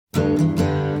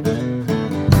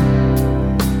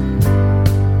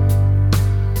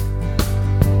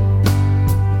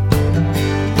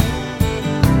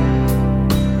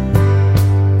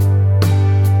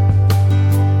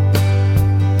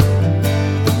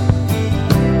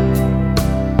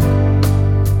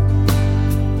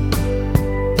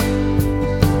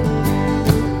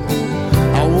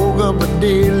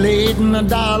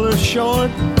$1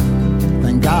 short.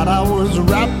 Thank God I was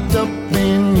wrapped up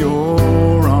in your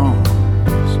arms.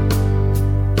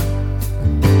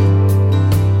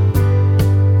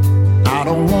 I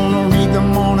don't want to read the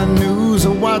morning news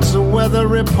or watch the weather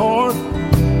report.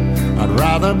 I'd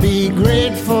rather be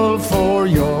grateful for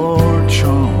your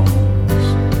charms.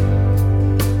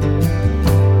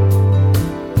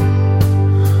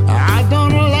 I've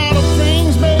done a lot of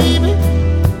things, baby,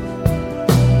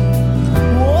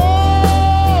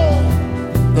 whoa,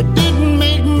 that didn't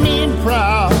make me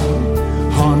proud.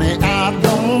 Honey, I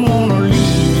don't want to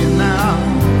leave you now.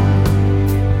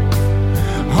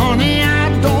 Honey,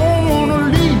 I don't want to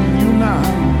leave you now.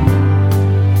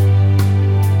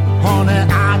 Honey,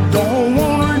 I don't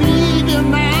want to leave you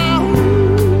now.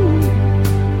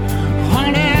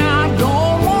 Honey, I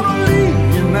don't want to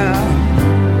leave you now.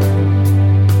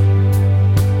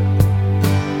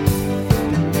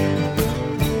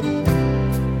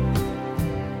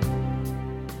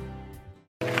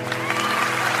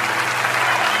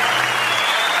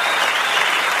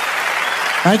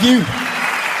 Thank you.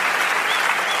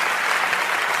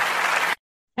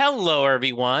 Hello,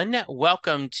 everyone.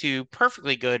 Welcome to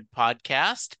Perfectly Good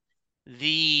Podcast,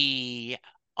 the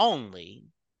only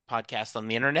podcast on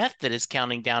the internet that is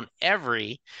counting down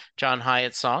every John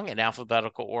Hyatt song in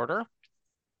alphabetical order.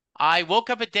 I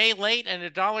woke up a day late and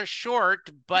 $1 short,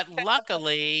 but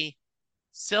luckily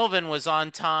Sylvan was on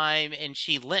time and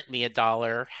she lent me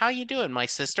 $1. How you doing, my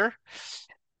sister?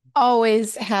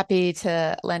 Always happy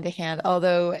to lend a hand.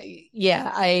 Although,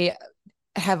 yeah, I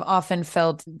have often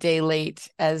felt day late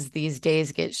as these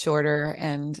days get shorter,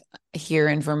 and here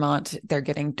in Vermont, they're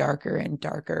getting darker and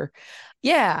darker.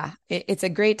 Yeah, it's a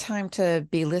great time to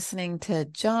be listening to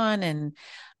John and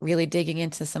really digging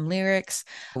into some lyrics.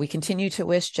 We continue to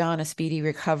wish John a speedy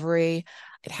recovery.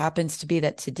 It happens to be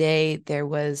that today there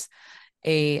was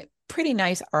a pretty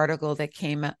nice article that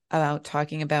came out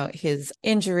talking about his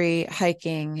injury,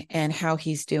 hiking, and how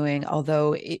he's doing,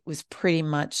 although it was pretty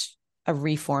much a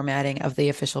reformatting of the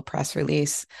official press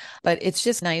release. But it's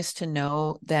just nice to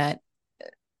know that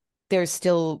there's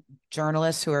still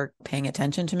journalists who are paying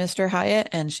attention to Mr. Hyatt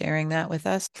and sharing that with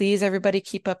us. Please, everybody,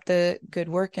 keep up the good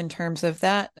work in terms of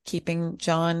that, keeping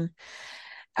John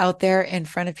out there in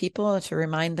front of people to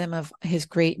remind them of his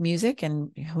great music.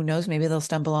 And who knows, maybe they'll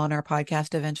stumble on our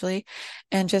podcast eventually.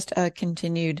 And just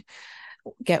continued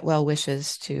get well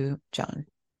wishes to John.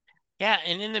 Yeah,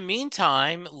 and in the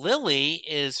meantime, Lily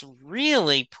is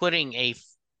really putting a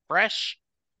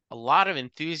lot of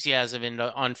enthusiasm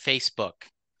on Facebook.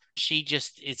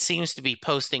 It seems to be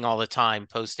posting all the time,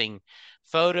 posting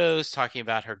photos, talking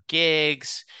about her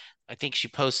gigs. I think she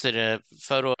posted a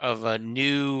photo of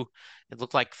it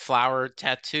looked like flower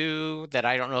tattoo that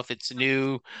I don't know if it's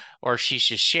new or she's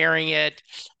just sharing it.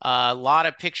 A lot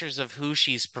of pictures of who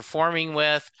she's performing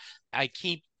with.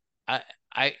 It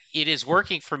is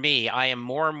working for me. I am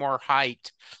more and more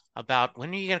hyped about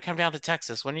when are you going to come down to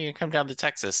Texas? When are you going to come down to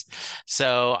Texas?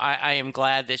 So I am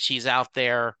glad that she's out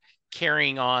there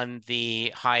carrying on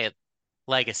the Hyatt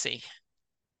legacy.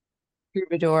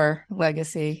 Troubadour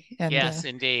legacy. And, yes,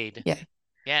 indeed. Yeah.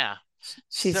 Yeah.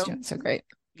 She's doing so great.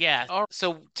 Yeah.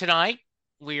 So tonight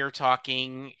we are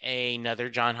talking another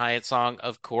John Hyatt song,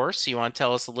 of course. You want to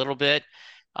tell us a little bit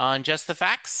on Just the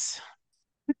Facts?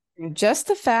 Just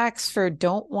the Facts for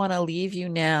Don't Want to Leave You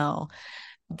Now.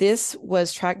 This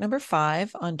was track number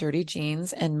 5 on Dirty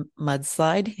Jeans and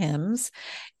Mudslide Hymns.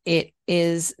 It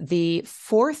is the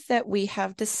 4th that we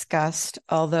have discussed,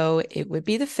 although it would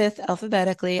be the 5th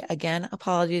alphabetically. Again,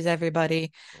 apologies,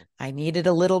 everybody. I needed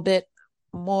a little bit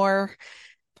more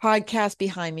podcast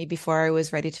behind me before I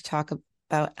was ready to talk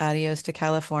about Adios to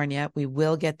California. We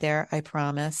will get there, I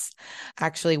promise.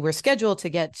 Actually, we're scheduled to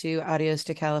get to Adios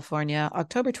to California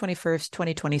October 21st,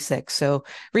 2026. So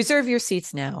reserve your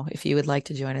seats now if you would like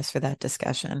to join us for that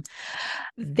discussion.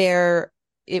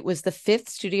 It was the 5th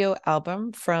studio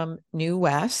album from New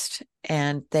West,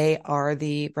 and they are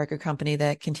the record company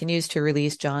that continues to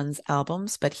release John's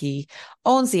albums, but he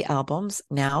owns the albums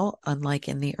now, unlike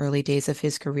in the early days of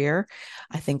his career.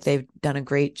 I think they've done a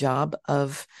great job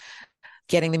of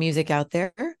getting the music out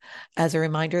there. As a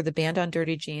reminder, the band on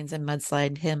Dirty Jeans and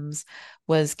Mudslide Hymns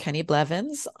was Kenny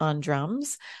Blevins on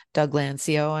drums, Doug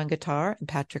Lancio on guitar, and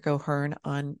Patrick O'Hearn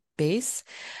on bass.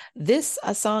 This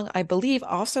song, I believe,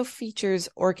 also features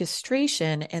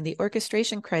orchestration, and the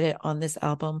orchestration credit on this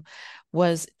album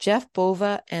was Jeff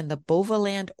Bova and the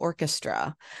Bovaland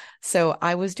Orchestra. So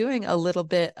I was doing a little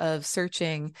bit of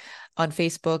searching on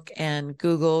Facebook and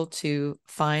Google to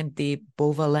find the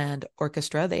Bovaland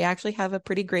Orchestra. They actually have a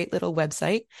pretty great little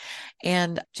website.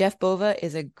 And Jeff Bova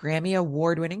is a Grammy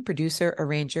Award-winning producer,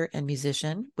 arranger, and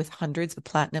musician with hundreds of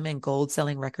platinum and gold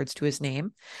selling records to his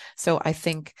name. So I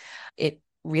think it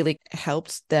really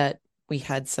helped that we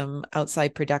had some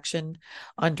outside production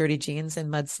on Dirty Jeans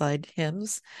and Mudslide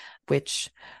Hymns, which,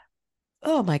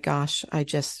 oh my gosh, I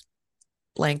just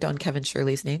blanked on Kevin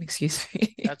Shirley's name. Excuse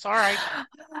me. That's all right.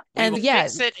 And will yeah,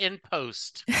 fix it in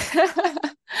post.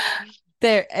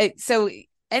 There. So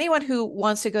anyone who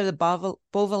wants to go to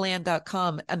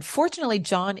bovaland.com, unfortunately,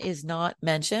 John is not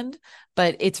mentioned,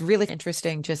 but it's really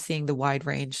interesting just seeing the wide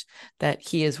range that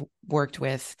he has worked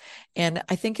with. And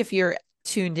I think if you're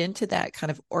tuned into that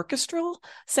kind of orchestral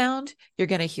sound, you're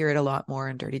going to hear it a lot more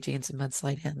in Dirty Jeans and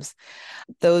Mudslide Hymns.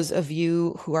 Those of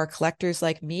you who are collectors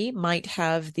like me might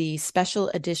have the special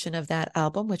edition of that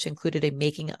album, which included a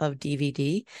making of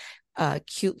DVD,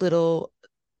 cute little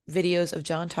videos of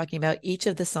John talking about each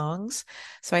of the songs.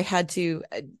 So I had to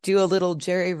do a little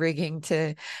jerry rigging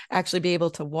to actually be able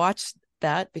to watch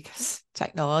that because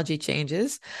technology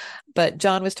changes. But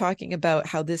John was talking about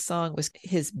how this song was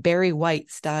his Barry White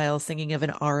style singing of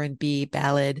an R&B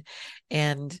ballad,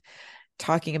 and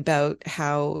talking about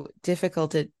how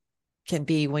difficult it can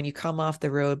be when you come off the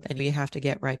road and you have to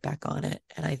get right back on it.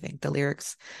 And I think the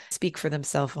lyrics speak for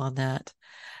themselves on that.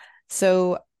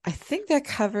 So I think that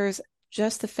covers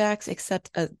just the facts,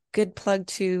 except a good plug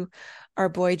to our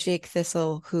boy Jake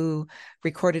Thistle, who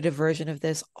recorded a version of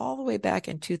this all the way back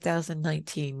in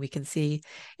 2019. We can see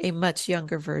a much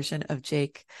younger version of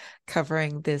Jake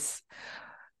covering this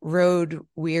road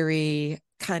weary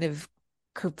kind of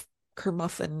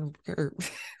kermuffin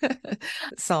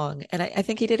song. And I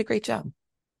think he did a great job.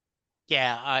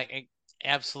 Yeah, I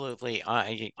absolutely.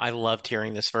 I loved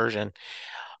hearing this version.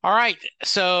 All right,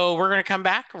 so we're going to come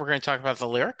back. We're going to talk about the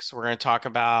lyrics. We're going to talk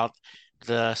about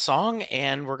the song,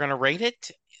 and we're going to rate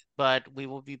it. But we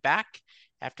will be back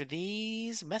after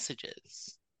these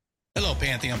messages. Hello,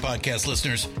 Pantheon Podcast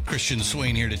listeners. Christian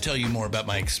Swain here to tell you more about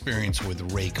my experience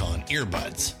with Raycon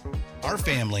earbuds. Our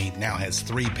family now has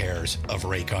 3 pairs of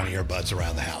Raycon earbuds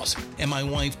around the house, and my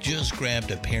wife just grabbed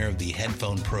a pair of the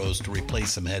Headphone Pros to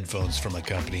replace some headphones from a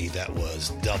company that was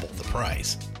double the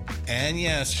price. And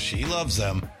yes, she loves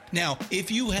them. Now, if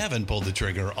you haven't pulled the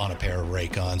trigger on a pair of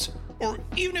Raycons, or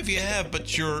even if you have,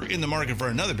 but you're in the market for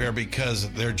another pair because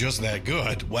they're just that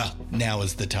good, well, now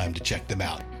is the time to check them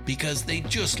out, because they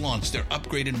just launched their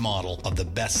upgraded model of the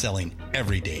best-selling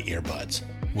everyday earbuds.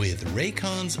 With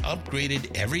Raycon's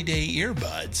upgraded everyday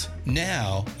earbuds,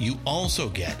 now you also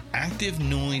get active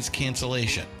noise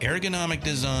cancellation, ergonomic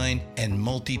design, and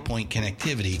multi-point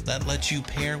connectivity that lets you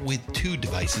pair with 2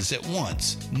 devices at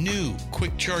once. New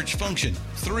quick charge function,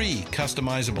 3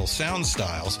 customizable sound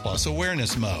styles, plus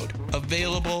awareness mode.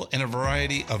 Available in a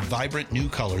variety of vibrant new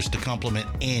colors to complement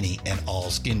any and all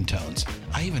skin tones.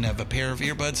 I even have a pair of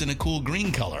earbuds in a cool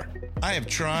green color. I have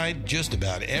tried just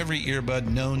about every earbud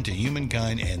known to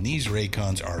humankind, and these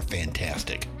Raycons are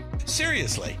fantastic.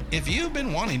 Seriously, if you've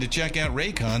been wanting to check out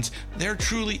Raycons, there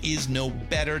truly is no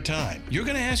better time. You're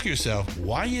going to ask yourself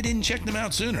why you didn't check them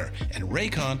out sooner, and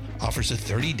Raycon offers a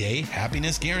 30-day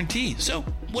happiness guarantee. So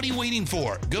what are you waiting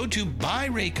for? Go to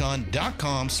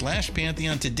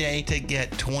buyraycon.com/Pantheon today to get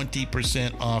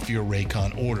 20% off your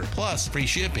Raycon order, plus free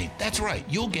shipping. That's right,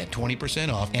 you'll get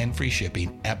 20% off and free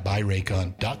shipping at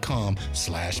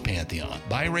buyraycon.com/Pantheon.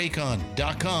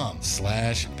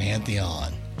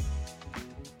 buyraycon.com/Pantheon.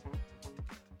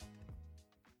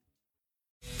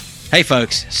 Hey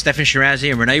folks, Stefan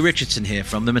Shirazi and Renee Richardson here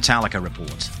from the Metallica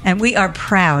Report. And we are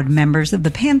proud members of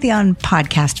the Pantheon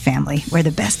podcast family, where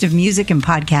the best of music and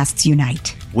podcasts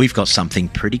unite. We've got something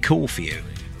pretty cool for you.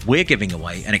 We're giving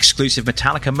away an exclusive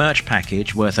Metallica merch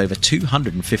package worth over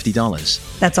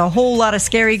 $250. That's a whole lot of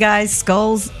Scary Guys,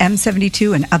 Skulls,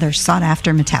 M72, and other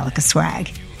sought-after Metallica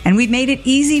swag. And we've made it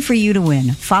easy for you to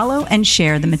win. Follow and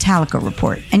share the Metallica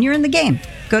Report, and you're in the game.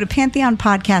 Go to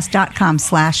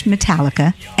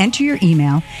pantheonpodcast.com/Metallica, enter your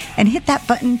email, and hit that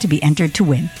button to be entered to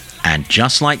win. And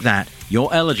just like that,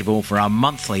 you're eligible for our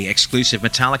monthly exclusive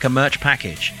Metallica merch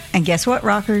package. And guess what,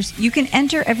 rockers? You can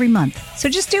enter every month, so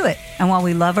just do it. And while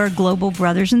we love our global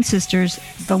brothers and sisters,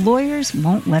 the lawyers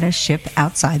won't let us ship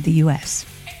outside the U.S.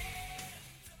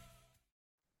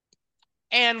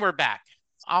 And we're back.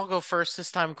 I'll go first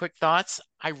this time. Quick thoughts.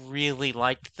 I really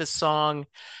liked the song,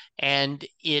 And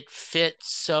it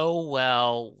fits so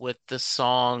well with the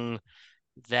song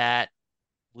that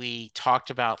we talked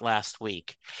about last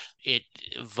week. It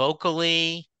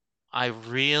vocally, I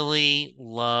really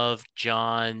love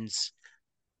John's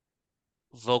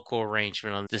vocal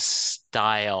arrangement on this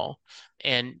style.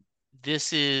 And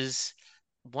this is,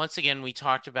 once again, we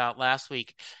talked about last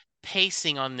week,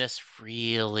 pacing on this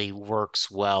really works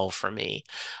well for me.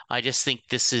 I just think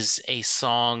this is a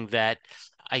song that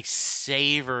I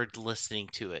savored listening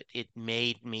to it. It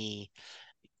made me,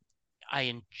 I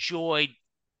enjoyed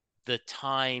the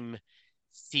time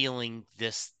feeling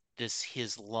this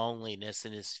his loneliness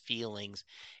and his feelings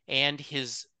and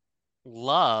his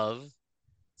love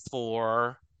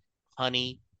for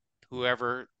Honey,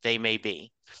 whoever they may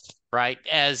be, right?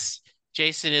 As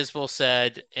Jason Isbell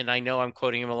said, and I know I'm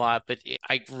quoting him a lot, but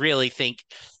I really think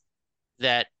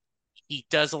that he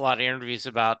does a lot of interviews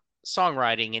about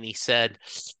songwriting, and he said,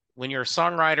 when you're a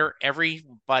songwriter,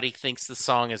 everybody thinks the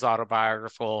song is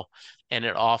autobiographical, and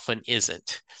it often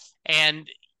isn't. And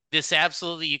this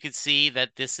absolutely, you could see that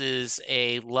this is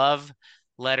a love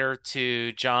letter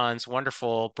to John's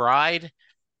wonderful bride,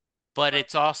 but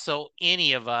it's also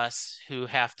any of us who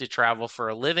have to travel for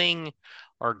a living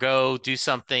or go do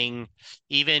something,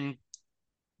 even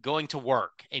going to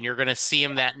work, and you're going to see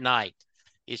him that night.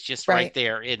 It's just right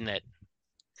there, isn't it?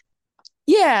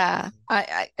 Yeah,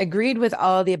 I agreed with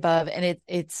all of the above, and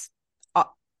it's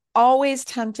always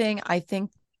tempting, I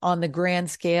think, on the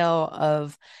grand scale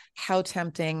of how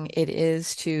tempting it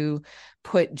is to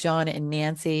put John and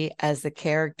Nancy as the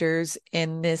characters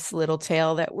in this little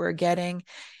tale that we're getting.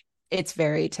 It's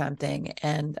very tempting,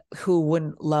 and who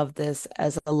wouldn't love this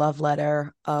as a love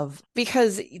letter of,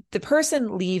 because the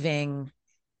person leaving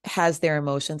has their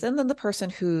emotions, and then the person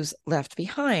who's left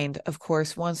behind, of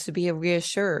course, wants to be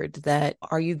reassured that,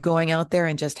 are you going out there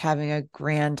and just having a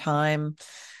grand time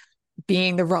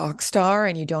being the rock star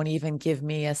and you don't even give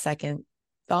me a second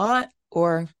thought,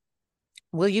 or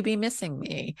will you be missing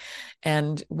me?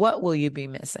 And what will you be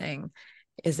missing?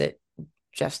 Is it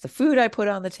just the food I put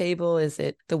on the table? Is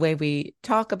it the way we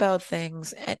talk about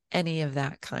things? Any of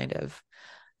that kind of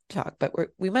talk. But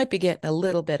we might be getting a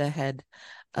little bit ahead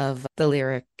of the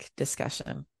lyric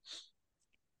discussion.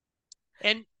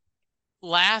 And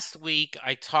last week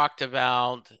I talked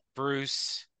about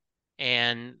Bruce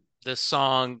and the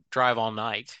song Drive All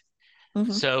Night.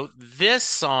 Mm-hmm. So this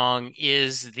song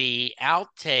is the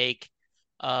outtake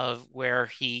of where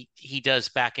he does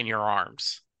Back in Your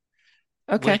Arms.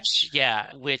 Okay.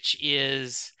 Which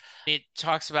is, it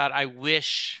talks about, I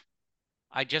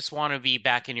just want to be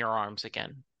back in your arms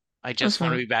again. I just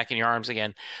want to be back in your arms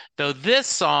again. Though this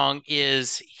song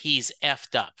is, he's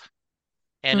effed up.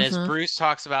 And as Bruce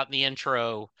talks about in the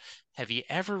intro, have you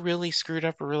ever really screwed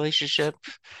up a relationship?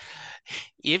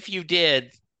 If you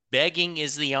did, begging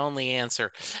is the only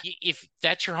answer. If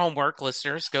that's your homework,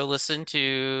 listeners, go listen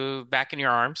to Back in Your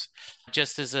Arms.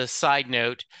 Just as a side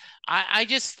note, I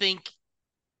just think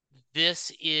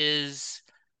this is,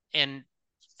 and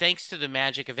thanks to the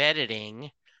magic of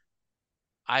editing,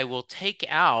 I will take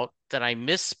out that I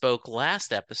misspoke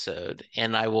last episode,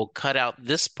 and I will cut out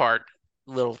this part,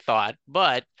 little thought,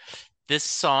 but this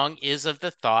song is of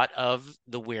the thought of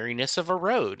the weariness of a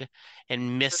road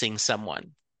and missing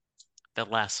someone. The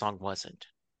last song wasn't,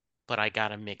 but I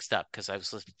got them mixed up because I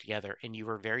was listening together, and you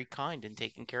were very kind in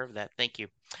taking care of that. Thank you.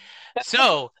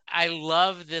 So I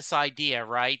love this idea,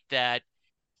 right? That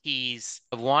I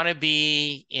want to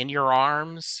be in your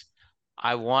arms.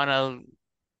 I want to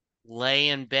lay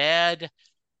in bed,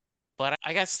 but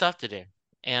I got stuff to do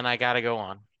and I got to go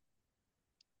on.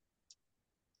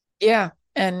 Yeah.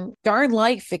 And darn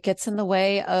life, it gets in the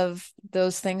way of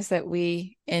those things that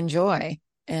we enjoy.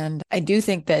 And I do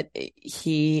think that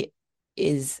he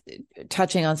is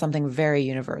touching on something very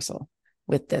universal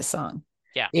with this song.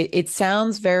 Yeah. It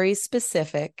sounds very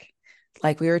specific,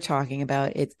 like we were talking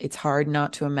about. It's hard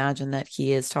not to imagine that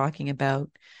he is talking about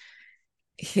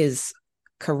his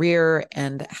career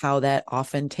and how that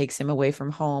often takes him away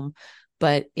from home.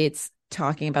 But it's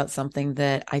talking about something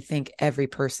that I think every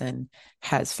person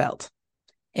has felt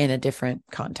in a different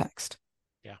context.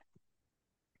 Yeah.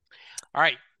 All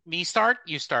right. Me start?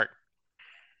 You start.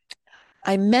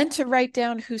 I meant to write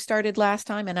down who started last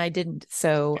time and I didn't.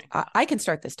 So okay. I can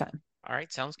start this time. All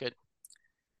right. Sounds good.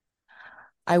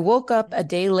 I woke up a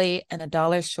day late and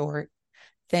 $1 short.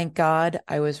 Thank God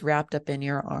I was wrapped up in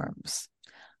your arms.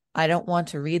 I don't want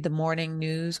to read the morning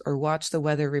news or watch the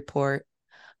weather report.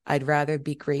 I'd rather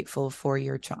be grateful for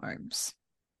your charms.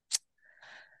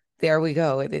 There we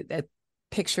go.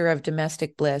 picture of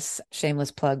Domestic Bliss,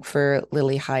 shameless plug for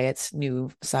Lily Hyatt's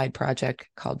new side project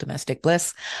called Domestic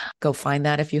Bliss. Go find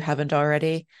that if you haven't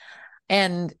already.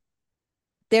 And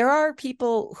there are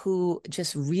people who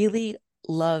just really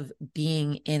love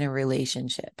being in a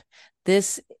relationship.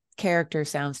 This character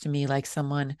sounds to me like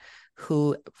someone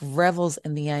who revels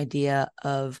in the idea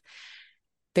of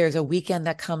there's a weekend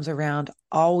that comes around.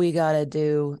 All we got to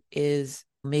do is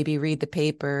maybe read the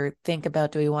paper, think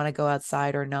about, do we want to go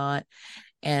outside or not?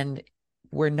 And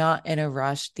we're not in a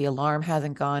rush. The alarm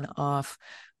hasn't gone off.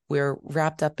 We're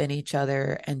wrapped up in each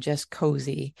other and just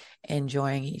cozy,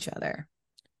 enjoying each other.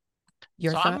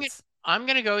 Your thoughts? I'm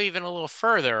going to go even a little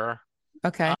further.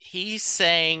 Okay. He's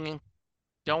saying,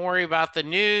 don't worry about the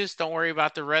news. Don't worry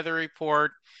about the weather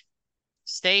report.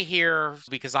 Stay here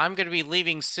because I'm going to be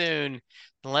leaving soon.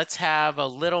 Let's have a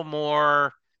little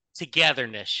more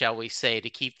togetherness, shall we say, to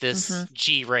keep this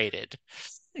G-rated.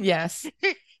 Yes.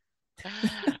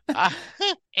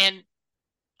 And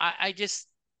I just,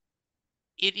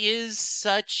 it is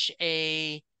such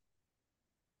a,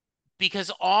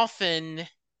 because often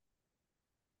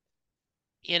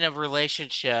in a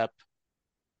relationship,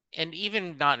 and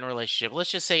even not in a relationship,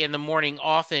 let's just say in the morning,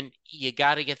 often you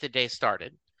got to get the day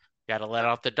started. Got to let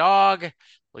out the dog.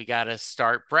 We got to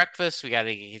start breakfast. We got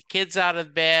to get kids out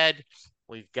of bed.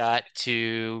 We've got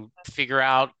to figure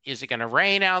out, is it going to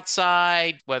rain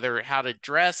outside? How to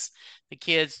dress the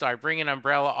kids. Do I bring an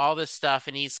umbrella? All this stuff.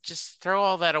 And he's just throw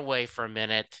all that away for a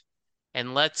minute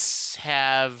and let's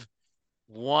have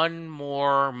one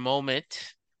more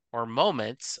moment or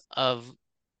moments of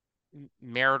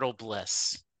marital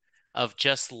bliss, of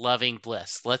just loving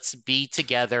bliss. Let's be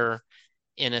together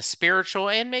in a spiritual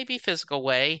and maybe physical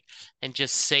way and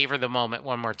just savor the moment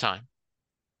one more time.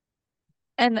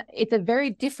 And it's a very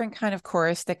different kind of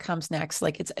chorus that comes next.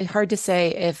 Like, it's hard to say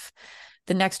if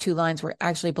the next two lines were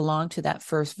actually belong to that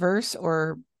first verse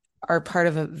or are part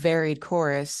of a varied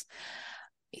chorus.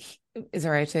 Is it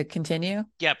all right to continue?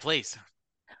 Yeah, please.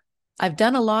 I've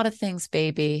done a lot of things,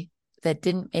 baby, that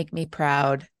didn't make me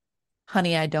proud.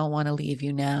 Honey, I don't want to leave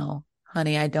you now.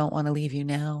 Honey, I don't want to leave you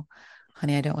now.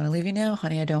 Honey, I don't want to leave you now.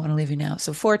 Honey, I don't want to leave you now.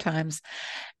 So 4 times.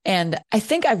 And I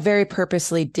think I very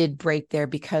purposely did break there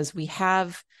because we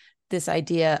have this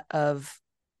idea of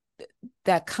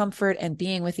that comfort and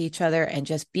being with each other and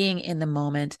just being in the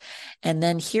moment. And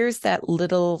then here's that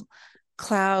little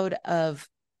cloud of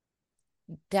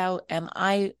doubt. Am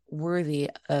I worthy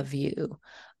of you?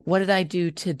 What did I do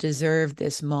to deserve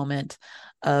this moment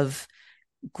of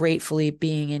gratefully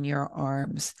being in your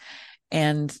arms?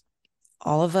 And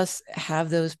all of us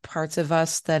have those parts of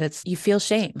us that you feel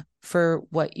shame for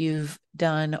what you've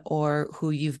done or who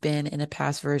you've been in a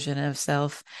past version of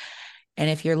self.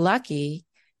 And if you're lucky,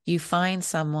 you find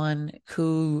someone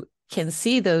who can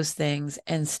see those things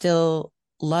and still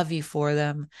love you for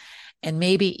them, and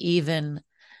maybe even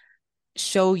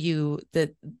show you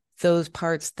that those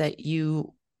parts that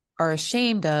you are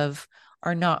ashamed of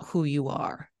are not who you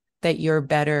are, that you're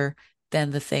better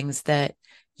than the things that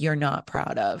you're not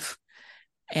proud of.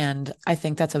 And I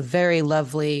think that's a very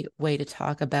lovely way to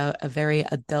talk about a very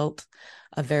adult,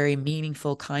 a very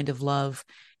meaningful kind of love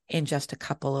in just a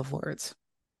couple of words.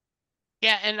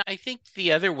 Yeah, and I think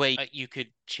the other way you could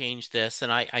change this,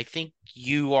 and I think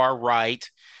you are right,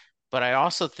 but I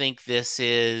also think this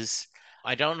is,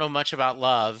 I don't know much about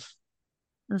love,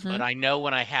 but I know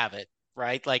when I have it,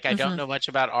 right? Like I don't know much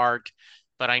about art,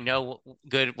 but I know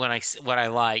good when what I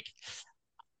like.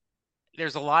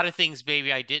 There's a lot of things,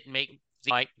 baby, I didn't make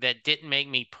that didn't make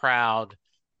me proud,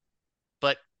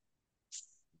 but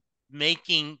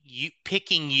picking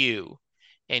you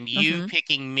and you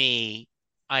picking me,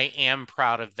 I am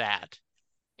proud of that.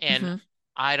 And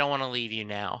I don't want to leave you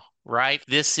now, right?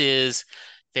 There's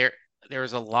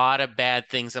a lot of bad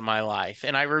things in my life.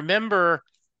 And I remember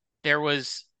there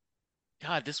was,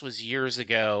 God, this was years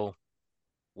ago,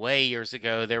 way years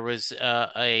ago. There was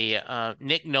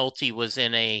Nick Nolte was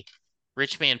in a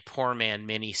Rich Man, Poor Man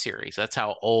miniseries. That's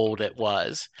how old it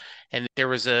was. And there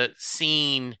was a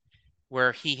scene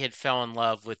where he had fell in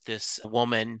love with this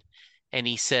woman, and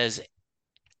he says,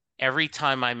 every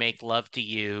time I make love to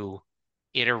you,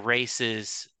 it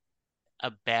erases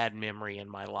a bad memory in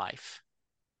my life.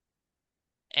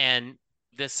 And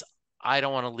this, I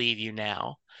don't want to leave you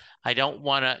now. I don't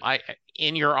want to,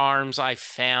 in your arms, I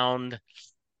found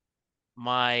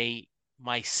my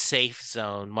safe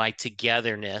zone, my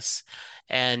togetherness.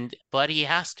 But he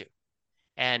has to.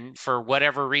 And for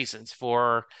whatever reasons,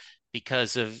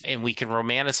 and we can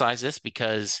romanticize this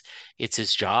because it's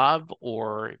his job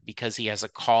or because he has a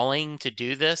calling to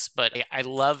do this. But I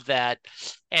love that.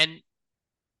 And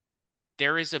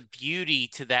there is a beauty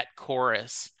to that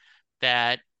chorus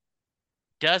that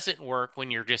doesn't work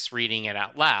when you're just reading it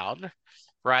out loud,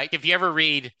 right? If you ever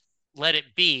read Let It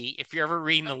Be, if you're ever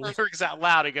reading the lyrics out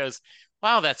loud, it goes,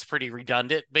 wow, that's pretty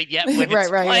redundant. But yet when Right,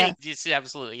 it's right, playing, yeah. it's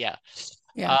absolutely, yeah.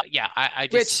 Yeah. I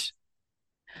just, Which,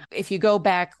 if you go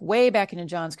back way back into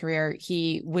John's career,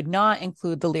 he would not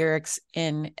include the lyrics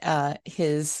in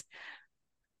his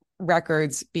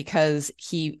records because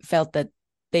he felt that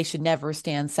they should never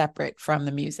stand separate from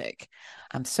the music.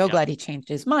 I'm so glad he changed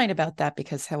his mind about that,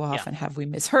 because how often have we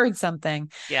misheard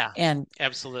something? Yeah, and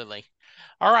absolutely.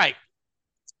 All right.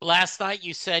 Last night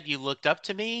you said you looked up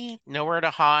to me, nowhere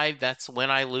to hide. That's when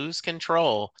I lose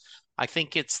control. I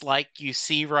think it's like you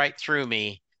see right through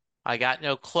me. I got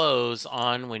no clothes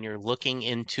on when you're looking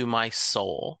into my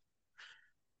soul.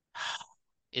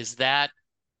 Is that,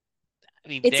 I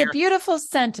mean, it's a beautiful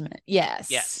sentiment.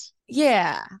 yes.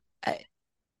 Yeah.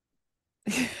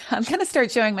 I'm going to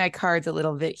start showing my cards a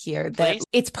little bit here. That Please.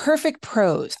 it's perfect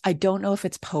prose. I don't know if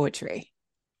it's poetry.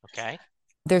 Okay.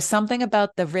 There's something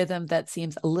about the rhythm that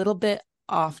seems a little bit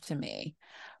off to me,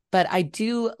 but I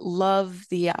do love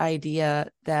the idea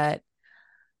that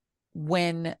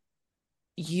when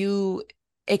you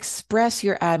express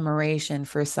your admiration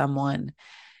for someone,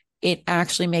 it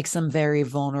actually makes them very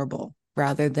vulnerable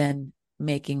rather than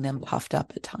making them puffed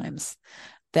up at times.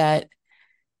 That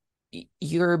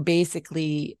you're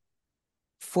basically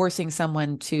forcing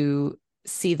someone to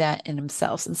see that in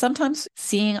themselves. And sometimes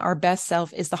seeing our best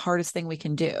self is the hardest thing we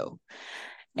can do.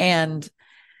 And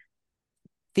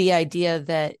the idea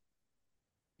that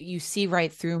you see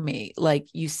right through me, like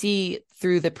you see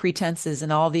through the pretenses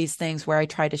and all these things where I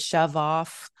try to shove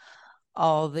off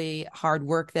all the hard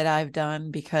work that I've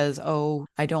done because,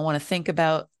 I don't want to think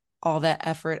about all that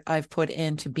effort I've put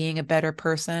into being a better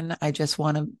person. I just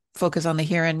want to focus on the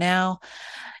here and now.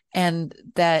 And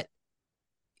that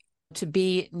to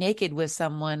be naked with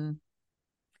someone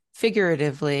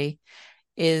figuratively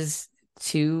is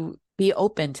to be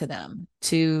open to them,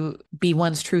 to be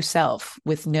one's true self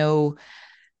with no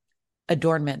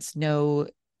adornments, no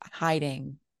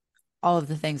hiding, all of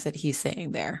the things that he's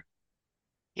saying there.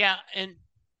 Yeah. And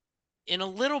in a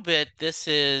little bit,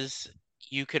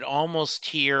 you could almost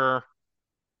hear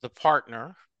the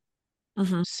partner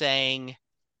saying,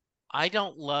 I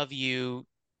don't love you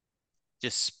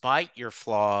despite your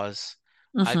flaws.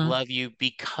 I love you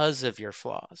because of your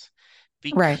flaws,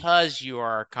 because you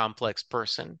are a complex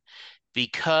person,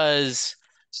 because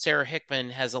Sarah Hickman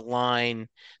has a line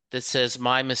that says,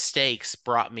 my mistakes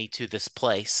brought me to this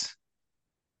place.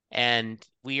 And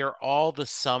we are all the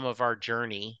sum of our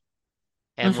journey.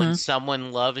 And when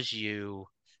someone loves you,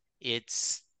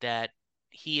 it's that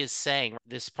he is saying,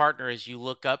 this partner, as you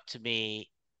look up to me,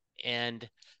 and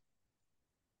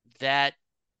that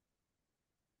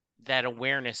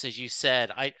awareness, as you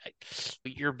said,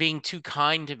 you're being too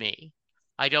kind to me.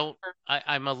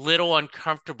 I'm a little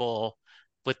uncomfortable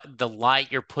with the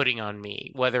light you're putting on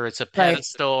me, whether it's a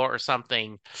pedestal or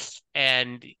something.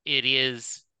 And it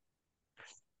is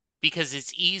because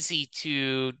it's easy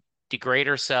to degrade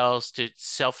ourselves to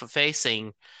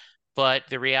self-effacing, but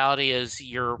the reality is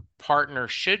your partner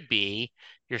should be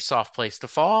your soft place to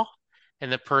fall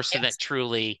and the person that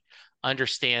truly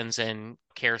understands and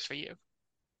cares for you.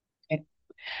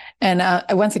 And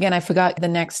once again, I forgot the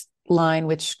next line,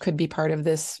 which could be part of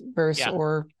this verse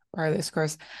or part of this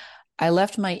course. I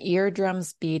left my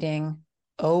eardrums beating,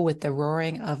 with the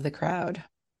roaring of the crowd.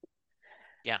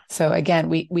 Yeah. So again,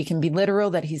 we can be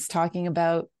literal that he's talking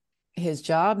about his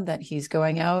job, that he's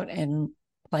going out and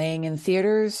playing in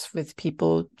theaters with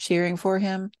people cheering for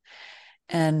him.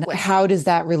 And how does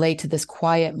that relate to this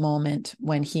quiet moment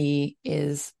when he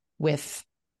is with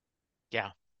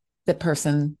the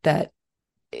person that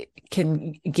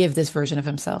can give this version of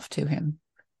himself to him?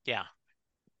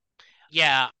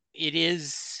 Yeah, it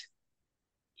is.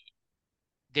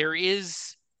 There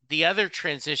is the other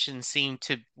transitions seem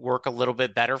to work a little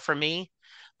bit better for me.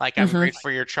 Like, I'm grateful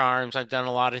for your charms. I've done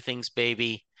a lot of things,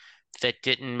 baby, that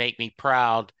didn't make me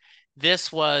proud.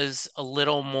 This was a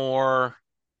little more,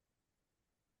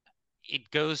 it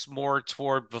goes more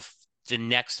toward the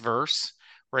next verse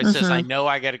where it says, I know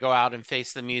I got to go out and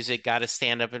face the music, got to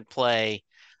stand up and play.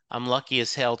 I'm lucky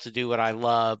as hell to do what I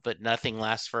love, but nothing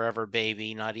lasts forever,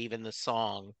 baby, not even the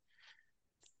song.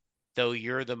 Though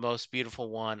you're the most beautiful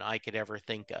one I could ever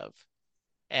think of.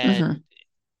 And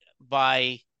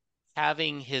by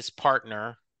having his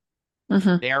partner,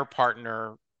 their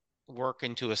partner, work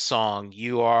into a song,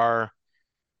 you are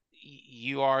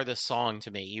the song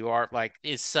to me. You are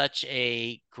is such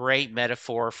a great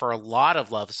metaphor for a lot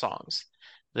of love songs.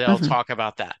 They'll talk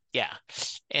about that. Yeah.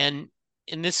 And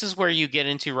and this is where you get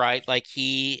into, right? Like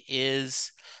I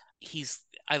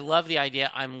love the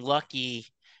idea. I'm lucky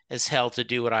as hell to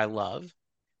do what I love.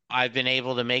 I've been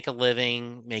able to make a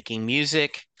living making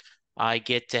music. I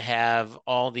get to have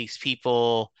all these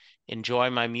people enjoy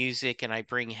my music and I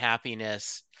bring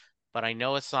happiness, but I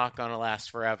know it's not going to last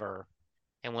forever.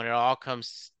 And when it all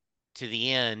comes to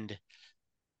the end,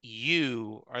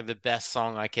 you are the best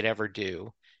song I could ever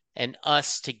do. And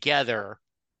us together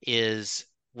is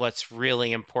what's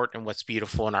really important and what's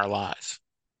beautiful in our lives.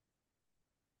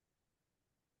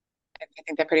 I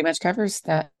think that pretty much covers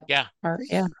that Yeah. part.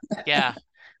 Yeah. Yeah.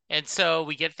 And so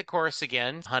we get the chorus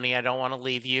again. Honey, I don't want to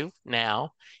leave you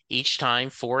now. Each time,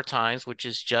 4 times, which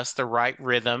is just the right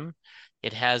rhythm.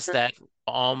 It has that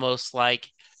almost like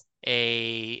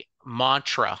a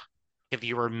mantra if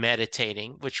you were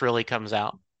meditating, which really comes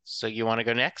out. So you want to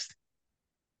go next?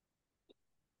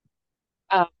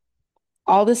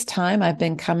 All this time I've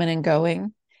been coming and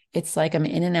going. It's like I'm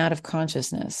in and out of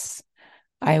consciousness.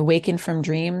 I awaken from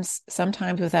dreams,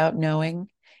 sometimes without knowing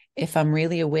if I'm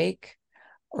really awake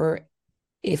or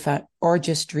or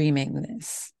just dreaming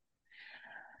this.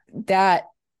 That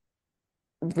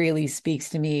really speaks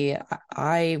to me.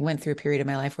 I went through a period of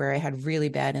my life where I had really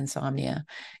bad insomnia,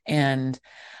 and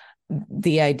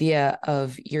the idea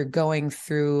of you're going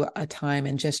through a time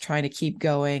and just trying to keep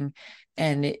going,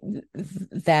 and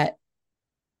that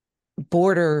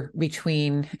border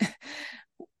between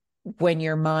when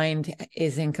your mind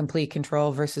is in complete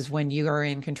control versus when you are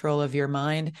in control of your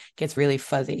mind gets really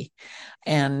fuzzy.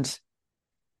 And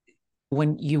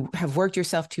when you have worked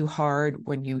yourself too hard,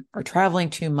 when you are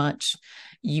traveling too much,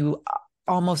 you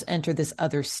almost enter this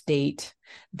other state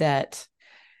that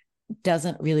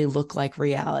doesn't really look like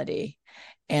reality.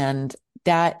 And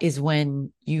that is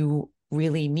when you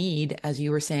really need, as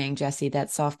you were saying, Jesse, that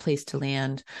soft place to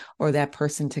land or that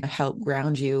person to help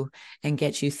ground you and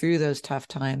get you through those tough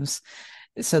times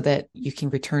so that you can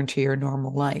return to your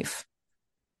normal life.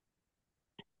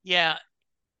 Yeah.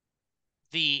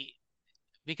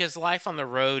 Because life on the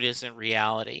road isn't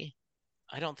reality.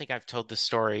 I don't think I've told this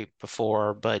story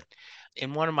before, but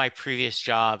in one of my previous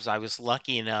jobs, I was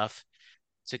lucky enough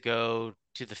to go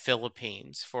to the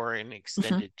Philippines for an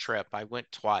extended trip. I went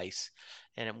twice,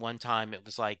 and at one time it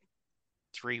was like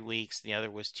 3 weeks, the other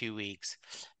was 2 weeks.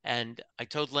 And I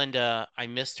told Linda I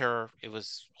missed her. It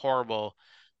was horrible,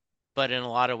 but in a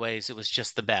lot of ways it was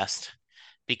just the best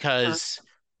because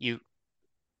you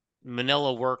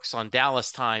Manila works on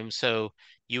Dallas time, so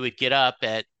you would get up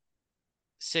at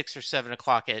 6 or 7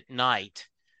 o'clock at night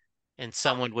and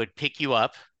someone would pick you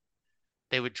up.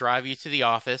 They would drive you to the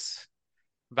office.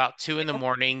 About 2 in the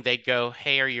morning, they'd go,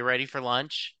 "Hey, are you ready for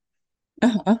lunch?"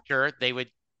 Sure. They would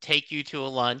take you to a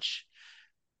lunch.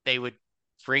 They would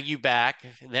bring you back.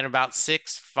 And then about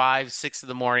 6 in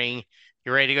the morning,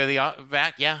 you're ready to go to the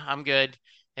back? Yeah, I'm good.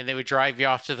 And they would drive you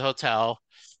off to the hotel.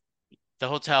 The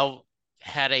hotel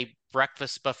had a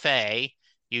breakfast buffet.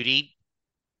 You'd eat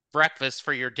breakfast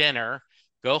for your dinner,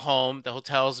 go home, the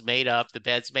hotel's made up, the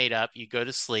bed's made up, you go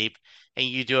to sleep, and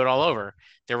you do it all over.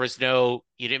 You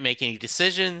didn't make any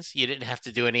decisions, you didn't have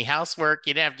to do any housework,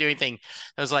 you didn't have to do anything.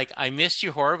 I was like, I missed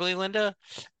you horribly, Linda,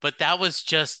 but there was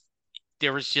just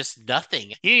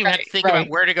nothing. You didn't even have to think about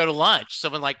where to go to lunch.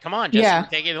 Someone like, come on, Jesse, we're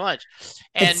taking to lunch.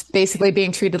 And it's basically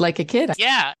being treated like a kid.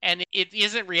 Yeah, and it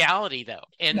isn't reality though.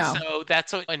 And No.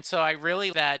 so I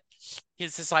really that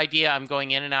is this idea I'm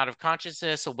going in and out of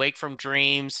consciousness, awake from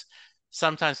dreams,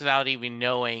 sometimes without even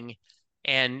knowing.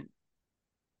 And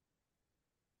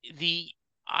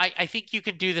I think you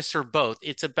could do this for both.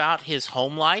 It's about his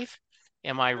home life.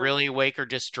 Am I really awake or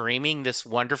just dreaming this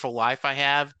wonderful life I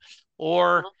have?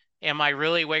 Or am I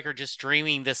really awake or just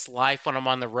dreaming this life when I'm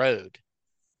on the road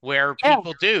where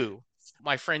people do?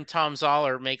 My friend Tom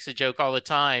Zoller makes a joke all the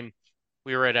time.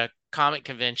 We were at a comic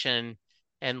convention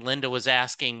and Linda was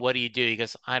asking, "What do you do?" He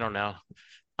goes, "I don't know.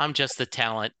 I'm just the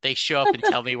talent. They show up and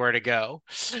tell me where to go."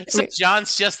 So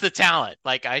John's just the talent.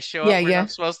 Like I show up where I'm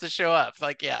supposed to show up.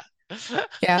 Like, yeah.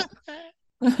 Yeah.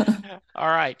 All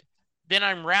right. Then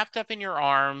I'm wrapped up in your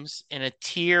arms and a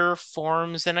tear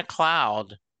forms in a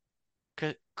cloud.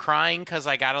 Crying because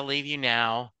I gotta leave you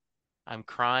now. I'm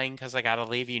crying because I gotta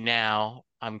leave you now.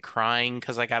 I'm crying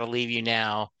because I gotta leave you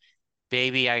now.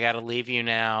 Baby, I gotta leave you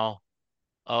now.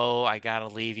 Oh, I gotta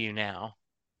leave you now.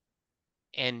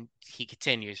 And he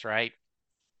continues, right?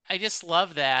 I just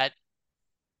love that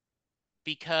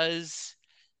because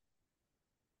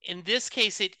in this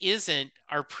case, it isn't.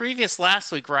 Our previous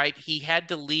last week, right? He had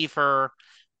to leave her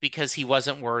because he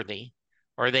wasn't worthy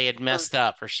or they had messed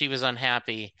up or she was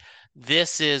unhappy.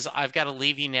 This is, I've got to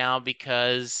leave you now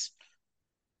because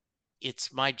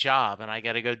it's my job and I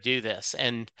got to go do this.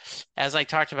 And as I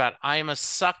talked about, I am a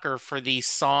sucker for these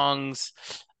songs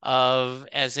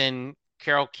as in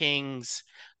Carole King's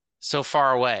So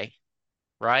Far Away,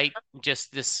 right?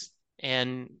 Just this,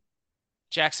 and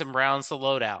Jackson Browne's The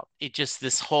Loadout. It just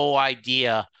this whole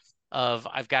idea of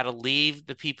I've got to leave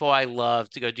the people I love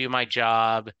to go do my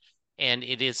job, and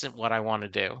it isn't what I want to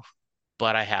do,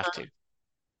 but I have to.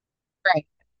 Right.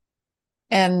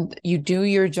 And you do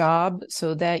your job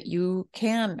so that you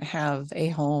can have a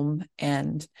home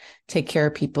and take care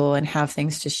of people and have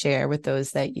things to share with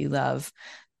those that you love.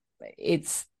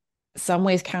 It's some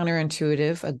ways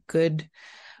counterintuitive. A good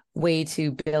way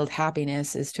to build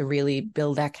happiness is to really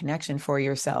build that connection for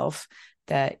yourself,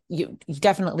 that you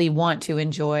definitely want to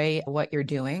enjoy what you're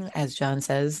doing. As John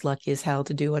says, lucky as hell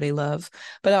to do what I love,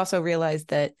 but also realize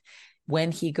that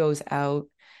when he goes out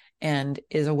and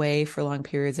is away for long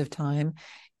periods of time,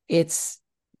 it's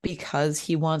because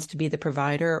he wants to be the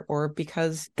provider or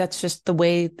because that's just the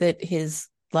way that his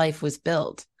life was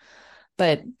built.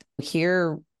 But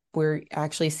here we're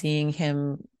actually seeing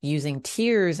him using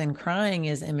tears and crying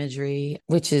as imagery,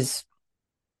 which is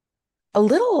a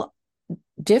little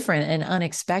different and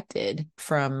unexpected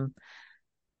from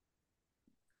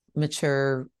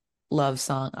mature love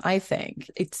song. I think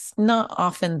it's not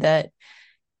often that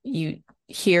you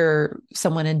hear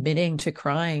someone admitting to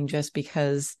crying just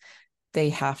because they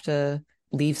have to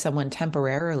leave someone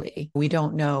temporarily. We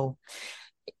don't know.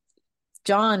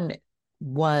 John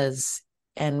was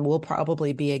and will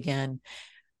probably be again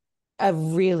a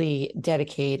really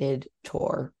dedicated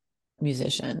tour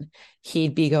musician.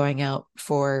 He'd be going out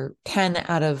for 10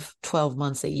 out of 12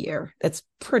 months a year. That's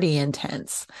pretty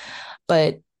intense,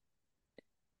 but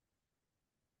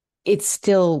it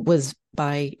still was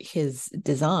by his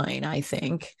design, I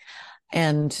think.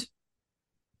 And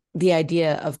the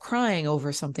idea of crying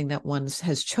over something that one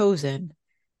has chosen,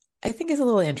 I think, is a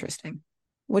little interesting.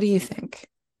 What do you think?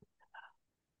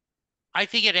 I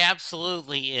think it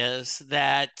absolutely is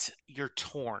that you're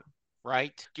torn,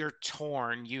 right? You're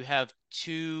torn. You have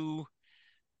two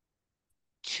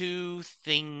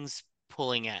things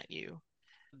pulling at you.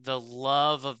 The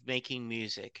love of making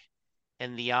music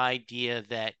and the idea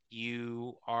that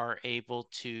you are able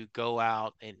to go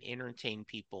out and entertain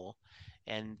people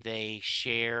and they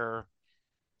share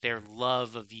their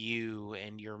love of you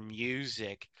and your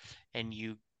music, and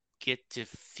you get to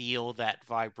feel that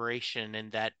vibration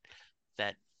and that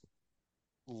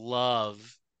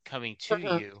love coming to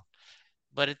you.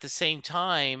 But at the same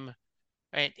time,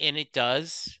 and it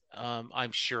does,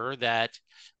 I'm sure that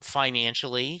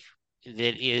financially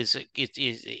it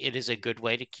is a good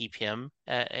way to keep him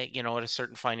at a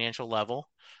certain financial level,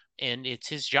 and it's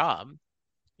his job.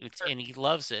 And he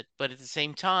loves it. But at the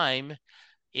same time,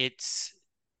 it's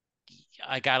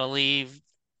I gotta leave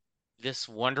this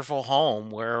wonderful home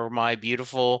where my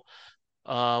beautiful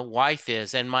wife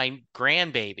is and my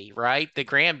grandbaby, right? The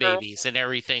grandbabies and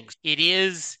everything. It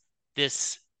is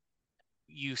this,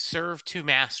 you serve two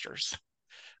masters.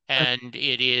 And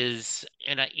it is,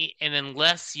 and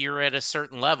unless you're at a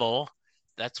certain level,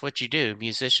 that's what you do.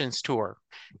 Musicians tour.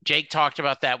 Jake talked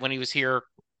about that when he was here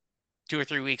 2 or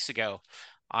 3 weeks ago.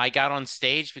 I got on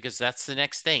stage because that's the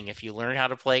next thing. If you learn how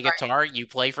to play guitar, you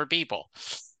play for people.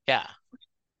 Yeah.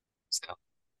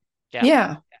 Yeah.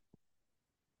 Yeah.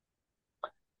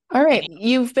 All right.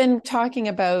 You've been talking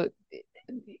about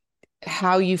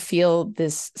how you feel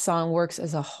this song works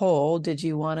as a whole. Did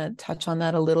you want to touch on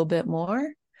that a little bit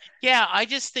more? Yeah, I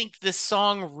just think this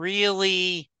song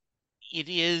really, it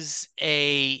is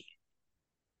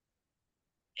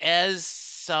as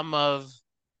some of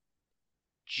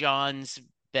John's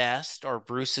best or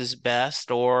Bruce's best,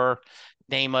 or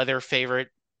name other favorite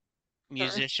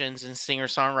musicians and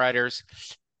singer-songwriters,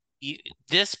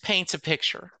 this paints a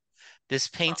picture. This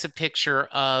paints a picture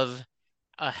of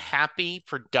a happy,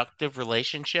 productive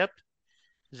relationship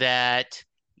that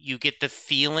you get the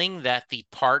feeling that the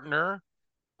partner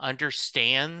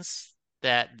understands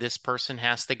that this person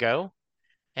has to go,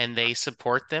 and they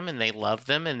support them and they love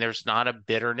them, and there's not a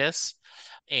bitterness.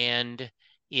 And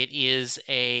it is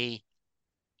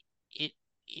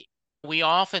we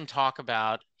often talk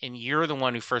about, and you're the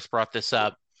one who first brought this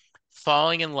up,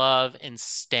 falling in love and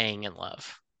staying in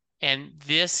love. And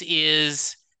this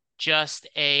is just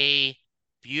a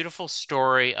beautiful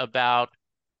story about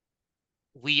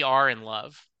we are in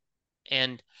love.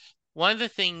 And one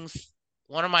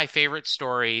of my favorite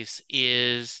stories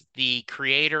is the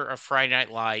creator of Friday Night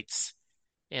Lights,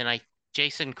 and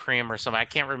Jason Krim or something, I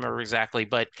can't remember exactly,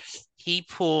 but he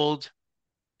pulled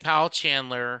Kyle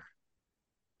Chandler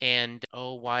and,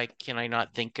 oh, why can I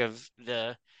not think of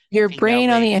the Your female brain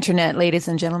on lead. the internet, ladies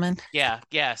and gentlemen. Yeah,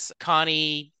 yes.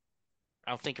 Connie,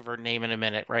 I'll think of her name in a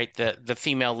minute, right? The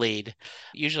female lead.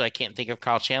 Usually I can't think of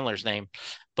Kyle Chandler's name,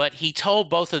 but he told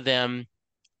both of them,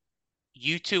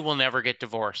 you two will never get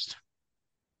divorced.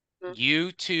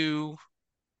 You two,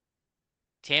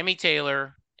 Tammy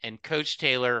Taylor and Coach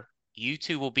Taylor, you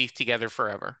two will be together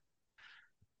forever.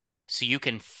 So you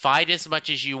can fight as much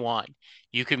as you want.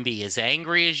 You can be as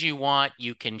angry as you want.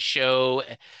 You can show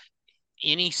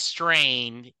any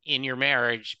strain in your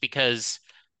marriage because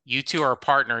you two are a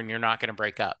partner and you're not going to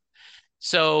break up.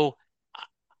 So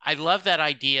I love that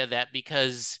idea, that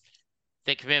because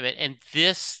the commitment, and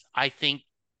this, I think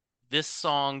this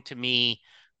song to me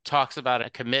talks about a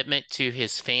commitment to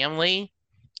his family,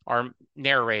 our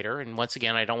narrator. And once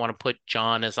again, I don't want to put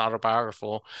John as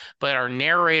autobiographical, but our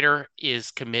narrator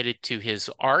is committed to his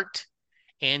art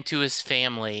and to his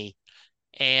family.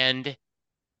 And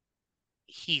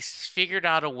he's figured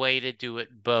out a way to do it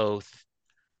both.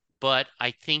 But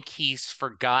I think he's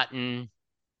forgotten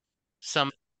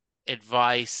some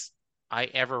advice I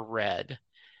ever read.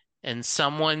 And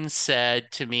someone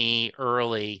said to me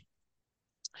early,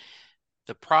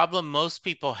 the problem most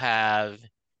people have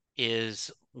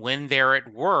is when they're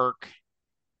at work,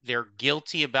 they're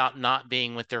guilty about not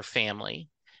being with their family.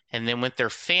 And then with their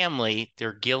family,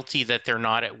 they're guilty that they're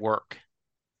not at work.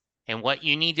 And what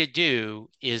you need to do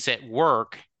is at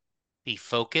work, be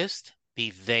focused,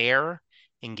 be there,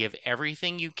 and give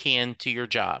everything you can to your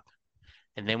job.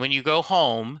 And then when you go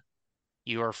home,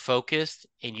 you are focused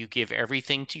and you give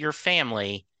everything to your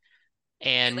family,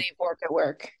 and leave work at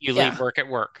work. you leave work at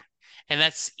work. And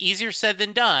that's easier said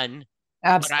than done.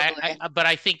 Absolutely. But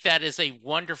I think that is a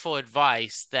wonderful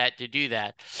advice, that to do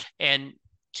that. And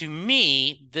to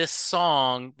me, this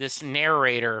song, this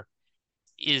narrator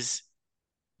is,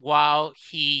 while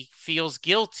he feels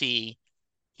guilty,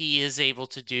 he is able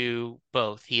to do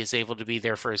both. He is able to be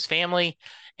there for his family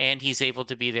and he's able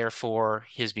to be there for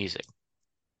his music.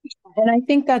 And I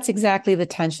think that's exactly the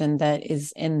tension that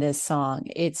is in this song.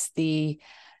 It's the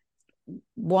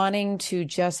wanting to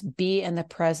just be in the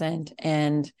present,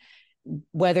 and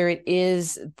whether it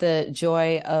is the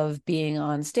joy of being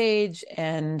on stage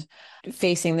and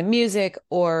facing the music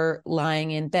or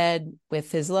lying in bed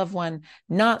with his loved one,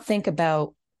 not think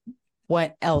about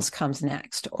what else comes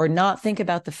next, or not think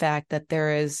about the fact that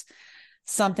there is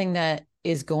something that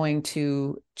is going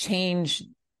to change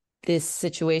this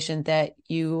situation that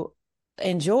you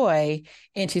enjoy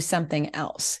into something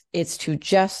else. It's to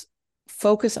just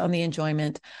focus on the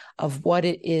enjoyment of what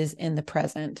it is in the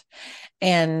present.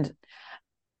 And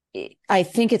I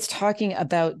think it's talking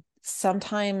about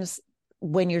sometimes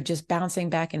when you're just bouncing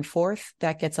back and forth,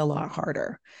 that gets a lot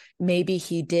harder. Maybe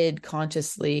he did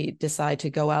consciously decide to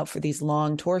go out for these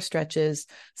long tour stretches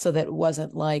so that it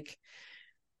wasn't like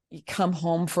you come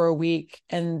home for a week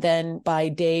and then by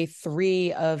day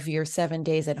 3 of your 7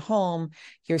 days at home,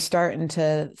 you're starting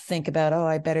to think about, oh,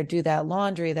 I better do that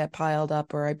laundry that piled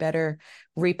up, or I better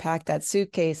repack that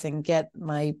suitcase and get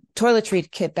my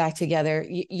toiletry kit back together.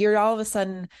 You're all of a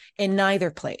sudden in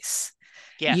neither place.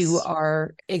 Yes. You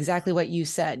are exactly what you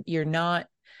said. You're not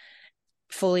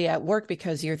fully at work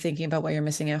because you're thinking about what you're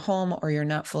missing at home, or you're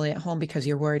not fully at home because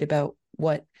you're worried about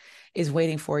what is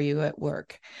waiting for you at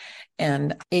work.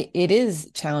 And it is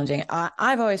challenging.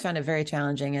 I've always found it very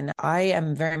challenging. And I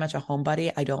am very much a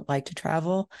homebody. I don't like to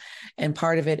travel. And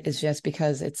part of it is just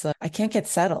because it's I can't get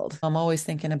settled. I'm always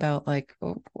thinking about like,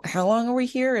 how long are we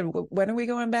here? And when are we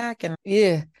going back? And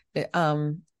yeah.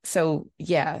 So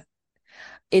yeah,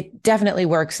 it definitely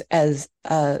works as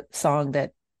a song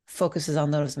that focuses on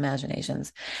those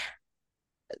imaginations.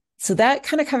 So that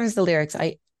kind of covers the lyrics.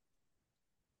 I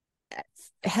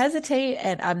hesitate,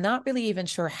 and I'm not really even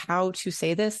sure how to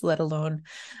say this, let alone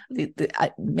it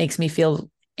makes me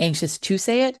feel anxious to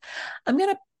say it. I'm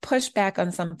going to push back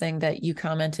on something that you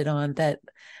commented on, that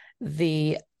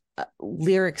the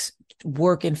lyrics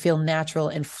work and feel natural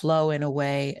and flow in a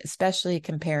way, especially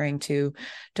comparing to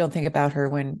Don't Think About Her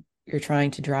When You're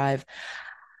Trying to Drive.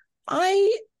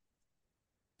 I,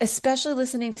 especially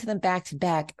listening to them back to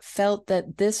back, felt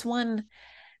that this one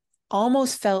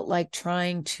almost felt like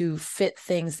trying to fit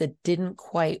things that didn't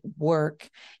quite work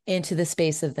into the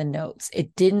space of the notes.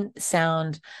 It didn't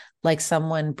sound like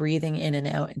someone breathing in and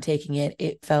out and taking it.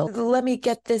 It felt, let me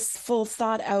get this full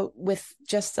thought out with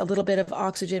just a little bit of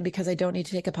oxygen because I don't need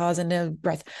to take a pause and a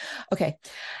breath. Okay.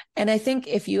 And I think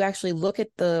if you actually look at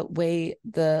the way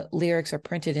the lyrics are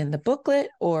printed in the booklet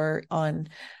or on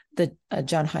the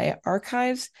John Hyatt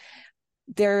archives,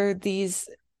 there are these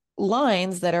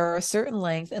lines that are a certain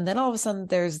length, and then all of a sudden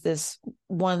there's this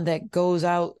one that goes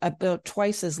out about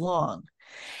twice as long.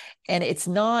 and it's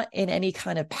not in any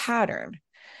kind of pattern.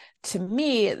 To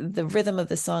me, the rhythm of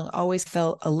the song always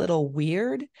felt a little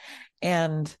weird.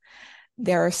 And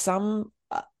there are some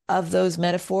of those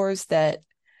metaphors that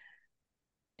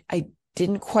I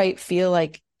didn't quite feel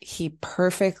like he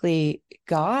perfectly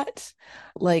got.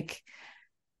 Like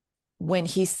when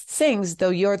he sings, though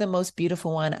you're the most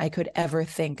beautiful one I could ever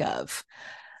think of.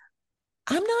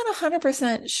 I'm not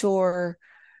 100% sure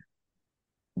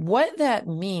what that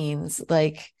means.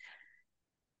 Like,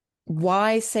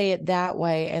 why say it that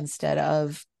way instead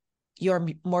of you're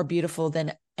more beautiful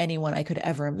than anyone I could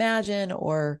ever imagine,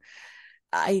 or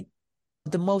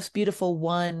the most beautiful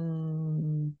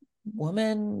one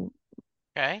woman.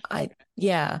 Okay.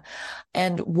 Yeah.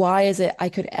 And why is it I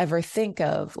could ever think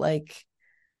of? Like,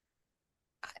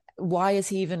 why is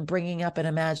he even bringing up an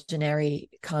imaginary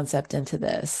concept into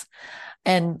this?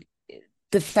 And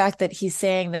the fact that he's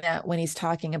saying that when he's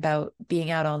talking about being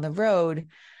out on the road,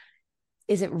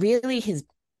 is it really his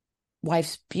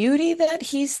wife's beauty that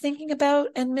he's thinking about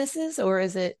and misses? Or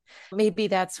is it maybe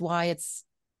that's why it's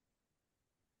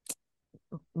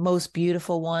most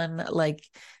beautiful one? Like,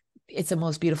 it's a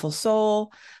most beautiful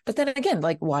soul. But then again,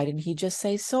 like, why didn't he just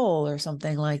say soul or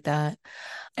something like that?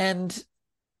 And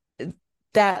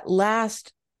that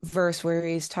last verse where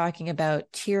he's talking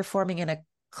about tear forming in a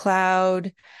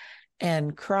cloud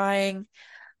and crying,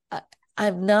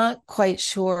 I'm not quite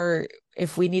sure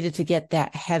if we needed to get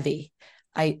that heavy.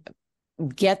 I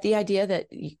get the idea that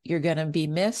you're going to be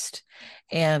missed,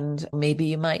 and maybe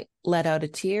you might let out a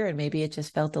tear, and maybe it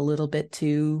just felt a little bit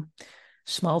too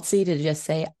schmaltzy to just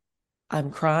say,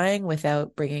 I'm crying,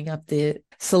 without bringing up the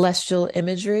celestial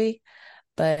imagery.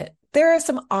 But there are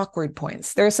some awkward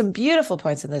points. There are some beautiful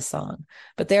points in this song,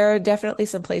 but there are definitely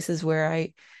some places where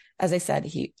as I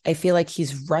said, I feel like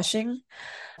he's rushing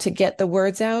to get the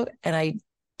words out, and I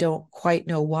don't quite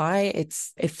know why.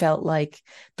 It felt like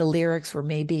the lyrics were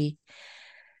maybe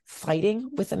fighting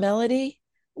with the melody,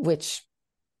 which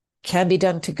can be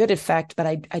done to good effect, but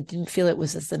I didn't feel it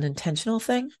was as an intentional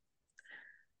thing.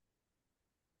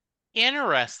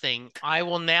 Interesting. I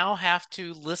will now have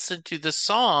to listen to the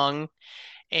song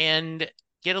and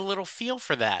get a little feel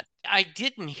for that. I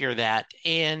didn't hear that.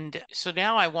 And so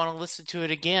now I want to listen to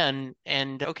it again.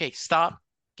 And okay, stop.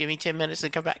 Give me 10 minutes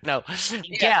and come back. No.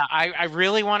 Yeah, I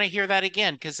really want to hear that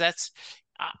again, because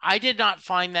I did not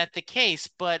find that the case,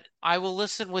 but I will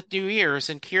listen with new ears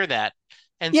and hear that.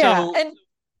 And so and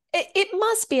it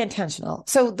must be intentional.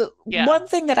 So the one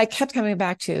thing that I kept coming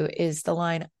back to is the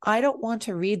line, I don't want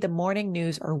to read the morning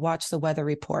news or watch the weather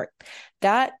report.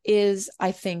 That is,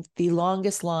 I think, the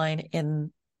longest line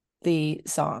in the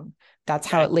song. That's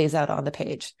how it lays out on the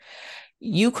page.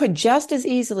 You could just as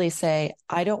easily say,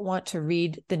 I don't want to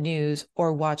read the news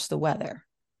or watch the weather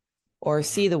or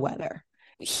see the weather.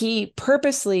 He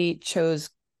purposely chose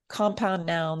compound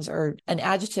nouns or an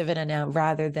adjective and a noun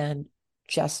rather than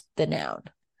just the noun.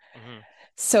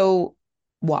 So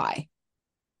why?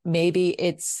 Maybe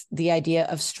it's the idea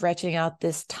of stretching out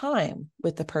this time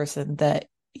with the person that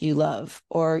you love,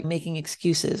 or making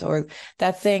excuses, or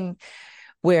that thing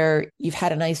where you've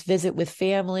had a nice visit with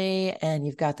family and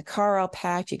you've got the car all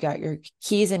packed, you got your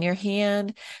keys in your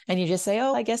hand, and you just say,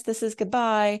 oh, I guess this is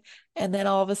goodbye. And then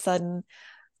all of a sudden,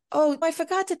 oh, I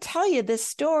forgot to tell you this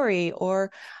story,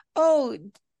 or, oh,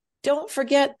 don't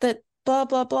forget that blah,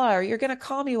 blah, blah, or you're going to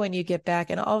call me when you get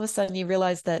back. And all of a sudden you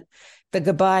realize that the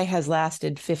goodbye has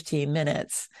lasted 15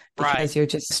 minutes because you're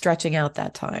just stretching out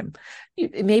that time.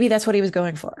 Maybe that's what he was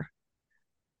going for.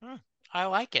 I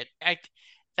like it. I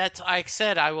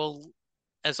said, I will,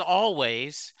 as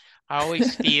always, I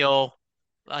always feel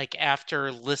like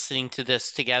after listening to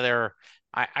this together,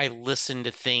 I listen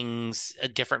to things a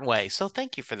different way. So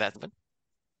thank you for that.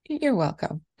 You're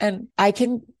welcome. And I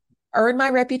can earn my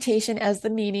reputation as the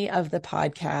meanie of the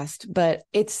podcast, but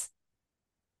I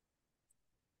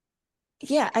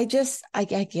guess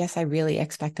I really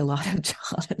expect a lot of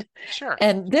John. Sure.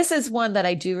 And this is one that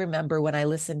I do remember when I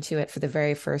listened to it for the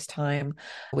very first time,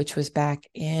 which was back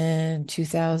in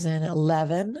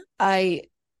 2011. I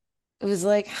was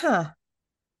like,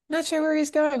 not sure where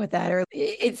he's going with that. Or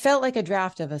it felt like a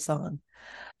draft of a song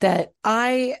that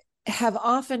I have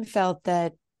often felt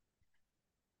that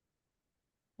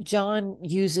John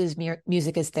uses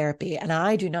music as therapy. And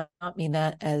I do not mean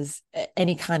that as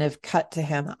any kind of cut to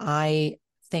him. I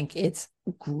think it's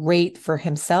great for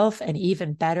himself and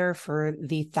even better for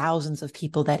the thousands of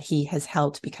people that he has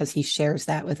helped, because he shares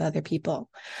that with other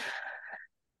people.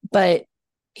 But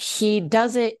he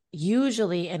does it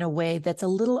usually in a way that's a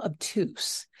little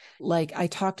obtuse. Like I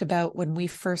talked about when we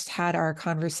first had our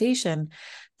conversation,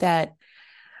 that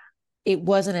it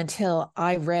wasn't until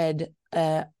I read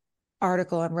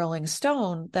article on Rolling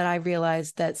Stone that I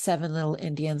realized that Seven Little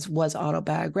Indians was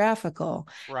autobiographical.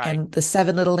 Right. And the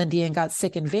Seven Little Indian Got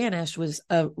Sick and Vanished was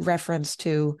a reference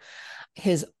to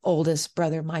his oldest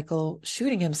brother, Michael,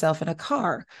 shooting himself in a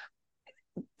car.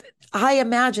 I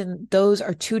imagine those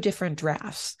are two different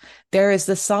drafts. There is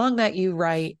the song that you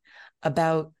write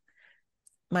about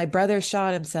my brother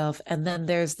shot himself, and then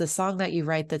there's the song that you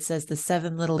write that says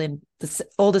the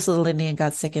oldest little Indian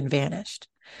got sick and vanished.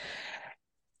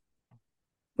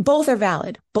 Both are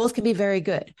valid. Both can be very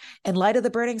good. And Light of the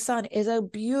Burning Sun is a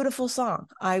beautiful song.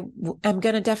 I am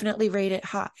going to definitely rate it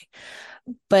high.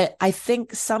 But I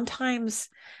think sometimes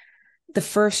the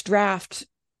first draft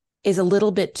is a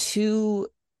little bit too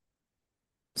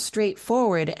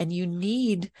straightforward, and you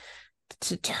need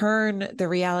to turn the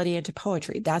reality into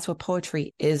poetry. That's what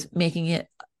poetry is, making it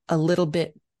a little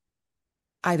bit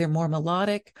either more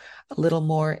melodic, a little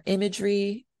more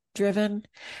imagery driven.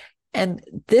 And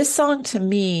this song, to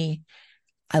me,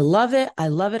 I love it. I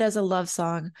love it as a love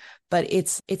song, but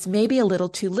it's maybe a little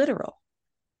too literal.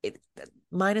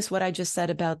 Minus what I just said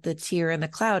about the tear in the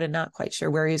cloud and not quite sure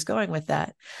where he's going with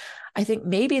that. I think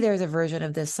maybe there's a version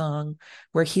of this song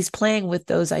where he's playing with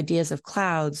those ideas of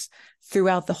clouds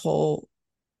throughout the whole,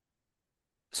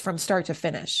 from start to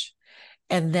finish.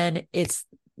 And then it's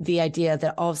the idea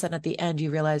that all of a sudden at the end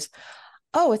you realize,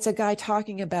 oh, it's a guy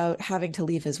talking about having to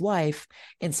leave his wife.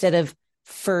 Instead of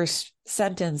first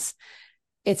sentence,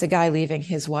 it's a guy leaving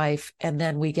his wife. And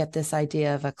then we get this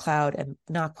idea of a cloud and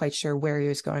not quite sure where he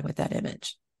was going with that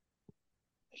image.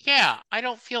 Yeah, I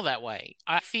don't feel that way.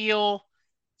 I feel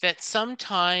that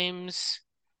sometimes,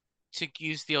 to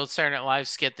use the old Saturday Night Live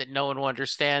skit that no one will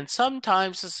understand,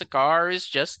 sometimes a cigar is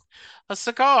just a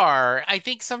cigar. I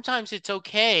think sometimes it's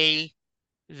okay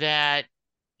that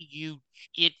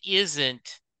it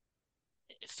isn't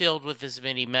filled with as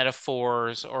many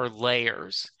metaphors or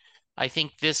layers. I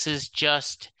think this is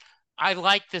just, I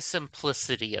like the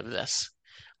simplicity of this.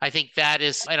 I think that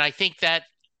is, and I think that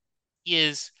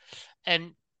is,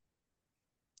 and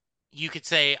you could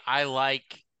say,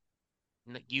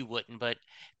 you wouldn't, but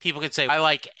people could say, I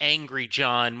like angry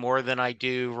John more than I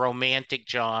do romantic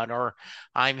John, or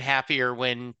I'm happier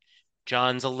when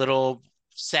John's a little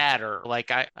sadder.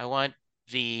 Like I want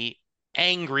the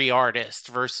angry artist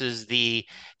versus the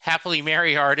happily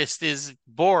married artist is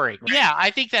boring. Right. Yeah,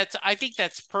 I think that's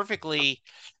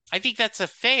a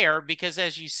fair, because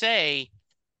as you say,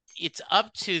 it's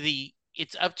up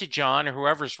to John or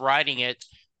whoever's writing it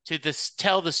to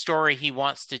tell the story he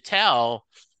wants to tell.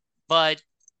 But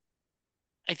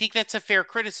I think that's a fair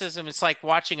criticism. It's like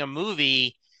watching a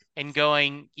movie and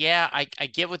going, yeah, I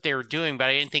get what they were doing, but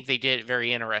I didn't think they did it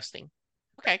very interesting.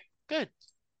 Okay, good.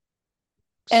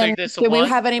 And do we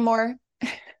have any more?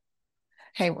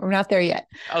 Hey, we're not there yet.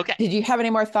 Okay. Did you have any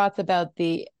more thoughts about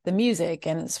the music,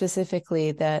 and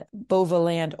specifically that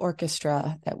Beauvoland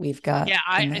orchestra that we've got? Yeah,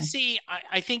 I see.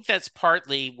 I think that's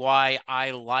partly why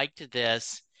I liked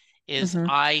this is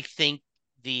I think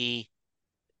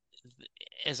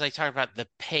as I talk about the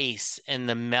pace and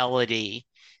the melody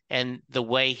and the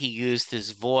way he used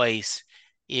his voice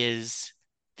is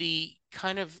the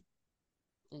kind of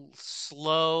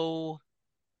slow,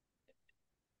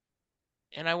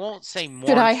 and I won't say mournful.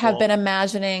 Should I have been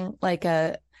imagining like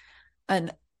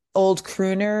an old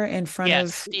crooner in front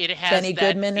of Benny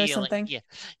Goodman or something?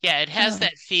 Yeah, it has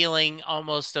that feeling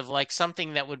almost of like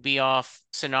something that would be off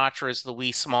Sinatra's The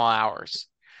Wee Small Hours,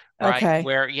 right? Okay.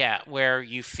 Where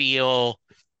you feel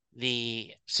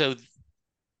so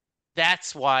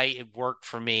that's why it worked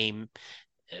for me,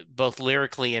 both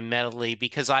lyrically and mentally,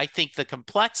 because I think the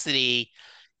complexity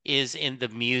is in the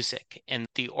music and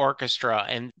the orchestra,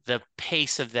 and the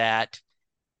pace of that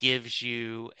makes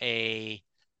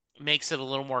it a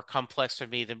little more complex for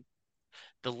me.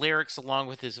 The lyrics, along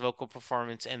with his vocal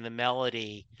performance and the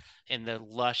melody and the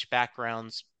lush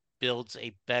backgrounds, builds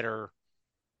a better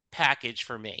package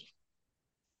for me.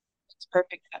 It's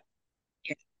perfect.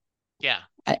 Yeah.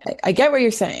 I get what you're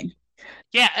saying.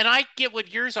 Yeah, and I get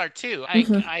what yours are too.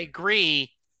 I agree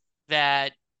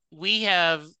that we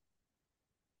have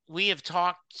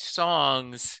talked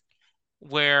songs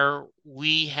where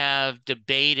we have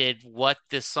debated what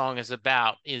this song is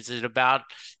about. Is it about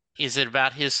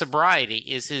his sobriety?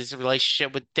 Is his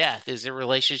relationship with death? Is it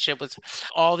relationship with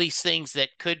all these things that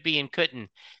could be and couldn't?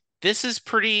 This is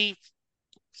pretty.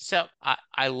 So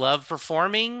I love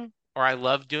performing, or I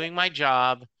love doing my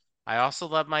job. I also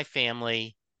love my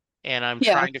family, and I'm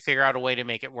trying to figure out a way to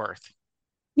make it worth.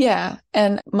 Yeah.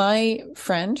 And my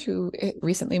friend who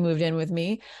recently moved in with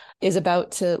me is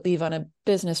about to leave on a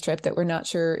business trip that we're not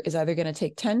sure is either going to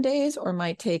take 10 days or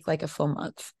might take like a full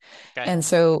month. Okay. And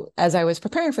so as I was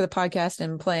preparing for the podcast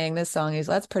and playing this song, he's,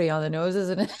 that's pretty on the nose,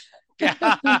 isn't it?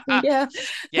 Yeah. Yeah.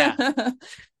 Yeah.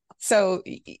 So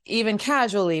even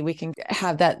casually, we can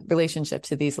have that relationship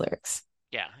to these lyrics.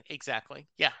 Yeah, exactly.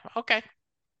 Yeah. Okay.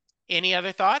 Any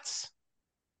other thoughts?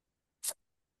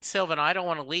 Sylvan, I don't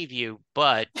want to leave you,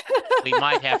 but we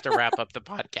might have to wrap up the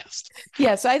podcast.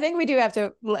 Yeah, so I think we do have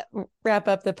to wrap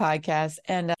up the podcast.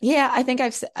 And yeah, I think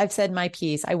I've said my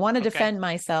piece. I want to Okay. defend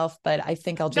myself, but I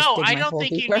think I'll just No, dig I my don't hole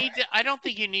think you deeper. need to. I don't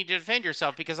think you need to defend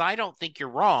yourself because I don't think you're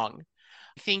wrong.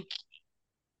 I think,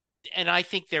 and I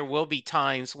think there will be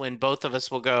times when both of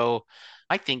us will go,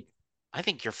 I think, I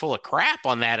think you're full of crap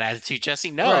on that attitude,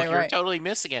 Jesse. No, Right, you're right. totally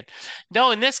missing it.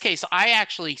 No, in this case, I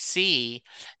actually see,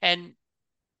 and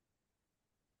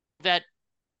that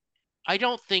I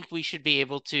don't think we should be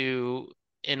able to,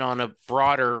 and on a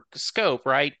broader scope,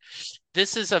 right?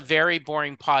 This is a very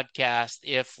boring podcast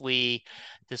if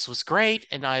this was great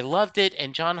and I loved it,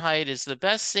 and John Hyatt is the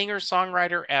best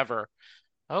singer-songwriter ever.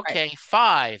 Right. Okay,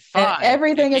 five. And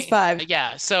everything is Okay, 5.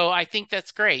 yeah, so I think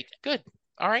that's great. Good.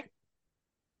 All right.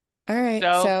 All right.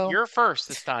 So So, you're first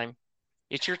this time.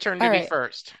 It's your turn to all be right.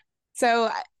 first.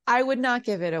 So I would not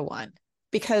give it a 1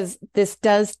 because this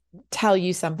does tell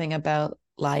you something about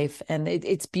life and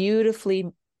it's beautifully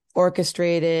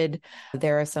orchestrated.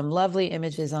 There are some lovely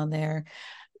images on there.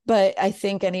 But I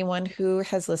think anyone who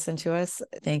has listened to us,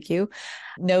 thank you,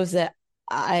 knows that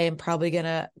I am probably going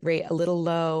to rate a little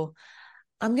low.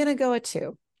 I'm going to go a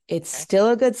 2. It's Okay. still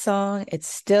a good song. It's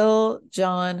still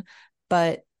John,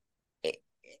 but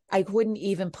I wouldn't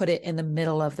even put it in the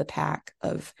middle of the pack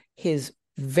of his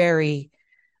very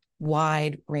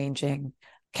wide ranging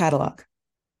catalog.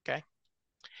 Okay.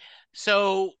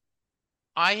 So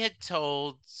I had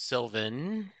told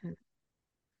Sylvan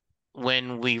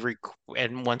when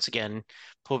and once again,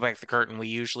 pull back the curtain, we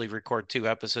usually record 2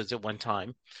 episodes at one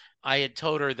time. I had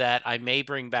told her that I may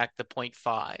bring back the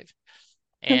 0.5.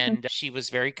 And she was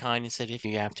very kind and said, if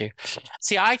you have to.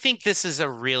 See, I think this is a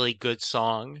really good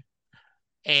song.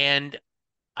 And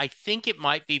I think it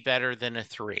might be better than a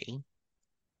 3.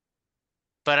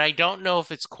 But I don't know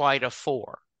if it's quite a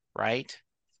 4, right?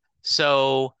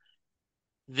 So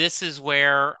this is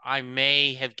where I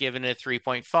may have given it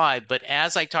 3.5. But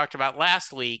as I talked about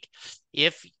last week,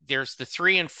 if there's the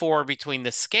 3 and 4 between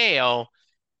the scale,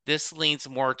 this leans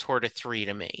more toward a 3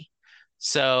 to me.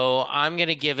 So I'm going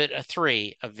to give it a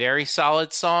 3, a very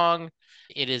solid song.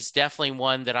 It is definitely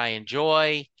one that I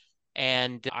enjoy.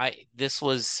 And this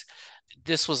was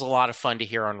a lot of fun to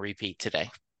hear on repeat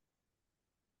today.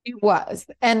 It was.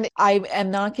 And I am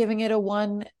not giving it a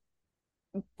 1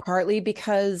 partly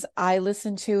because I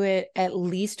listened to it at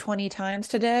least 20 times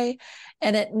today.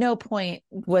 And at no point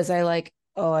was I like,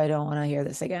 oh, I don't want to hear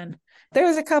this again. There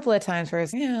was a couple of times where I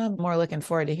was, yeah, I'm more looking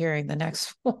forward to hearing the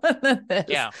next one than this.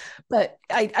 Yeah. But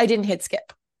I didn't hit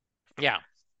skip. Yeah.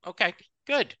 Okay,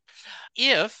 good.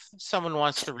 If someone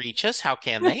wants to reach us, how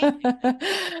can they?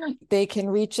 They can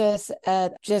reach us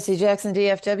at Jesse Jackson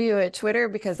DFW at Twitter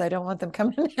because I don't want them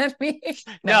coming at me.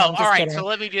 No, I'm all just right. kidding. So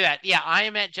let me do that. Yeah, I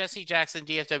am at Jesse Jackson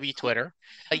DFW Twitter.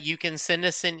 You can send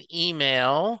us an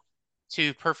email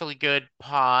to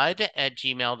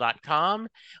perfectlygoodpod@gmail.com.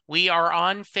 We are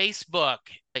on Facebook.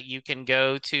 You can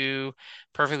go to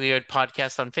Perfectly Good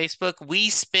Podcast on Facebook. We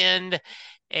spend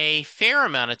a fair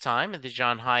amount of time at the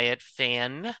John Hyatt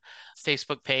fan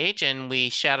Facebook page, and we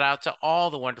shout out to all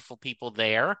the wonderful people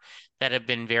there that have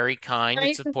been very kind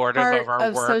and supportive of our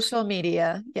Of work. social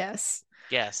media. Yes.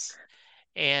 Yes.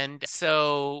 And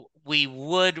so we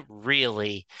would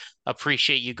really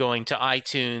appreciate you going to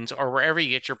iTunes or wherever you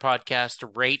get your podcast to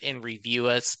rate and review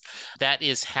us. That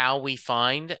is how we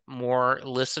find more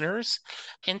listeners.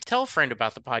 And tell a friend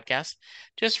about the podcast.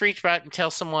 Just reach out and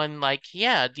tell someone like,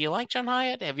 yeah, do you like John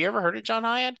Hyatt? Have you ever heard of John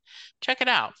Hyatt? Check it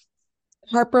out.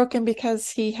 Heartbroken because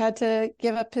he had to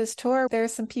give up his tour. There are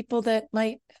some people that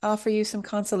might offer you some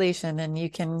consolation and you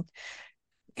can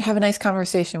have a nice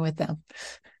conversation with them.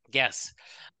 Yes,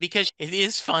 because it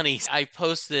is funny. I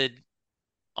posted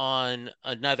on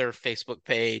another Facebook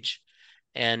page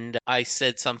and I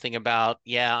said something about,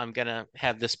 yeah, I'm going to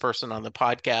have this person on the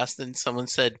podcast. And someone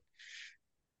said,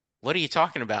 what are you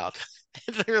talking about?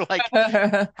 They're like,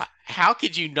 how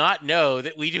could you not know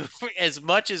that we do as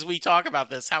much as we talk about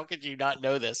this? How could you not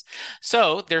know this?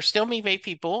 So there still may be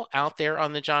people out there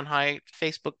on the John Hyatt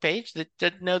Facebook page that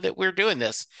didn't know that we're doing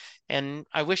this. And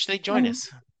I wish they'd join us.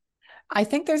 I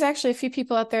think there's actually a few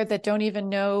people out there that don't even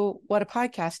know what a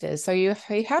podcast is. So if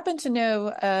you happen to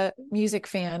know a music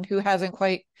fan who hasn't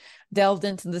quite delved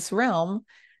into this realm,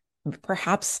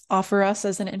 perhaps offer us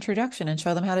as an introduction and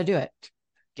show them how to do it.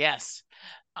 Yes.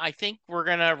 I think we're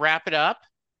going to wrap it up.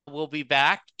 We'll be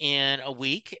back in a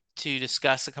week to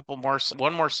discuss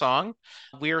one more song.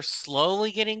 We're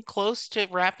slowly getting close to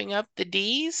wrapping up the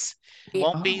D's.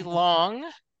 Won't be long.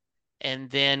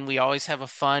 And then we always have a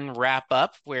fun wrap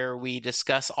up where we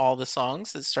discuss all the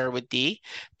songs that start with D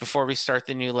before we start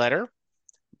the new letter.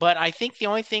 But I think the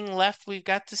only thing left we've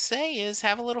got to say is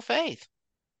have a little faith.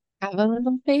 Have a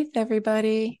little faith,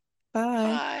 everybody.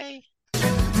 Bye. Bye.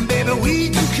 Baby, we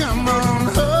can come on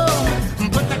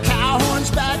home, put the cow horns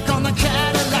back on the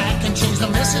Cadillac and change the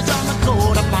message on the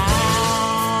coat of palm.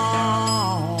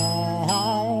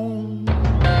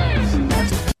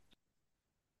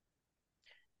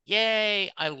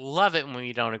 Yay. I love it when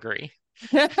we don't agree.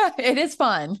 It is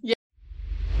fun. Yeah.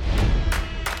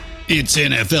 It's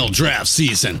NFL draft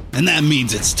season, and that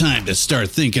means it's time to start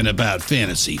thinking about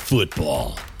fantasy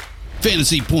football.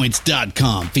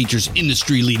 FantasyPoints.com features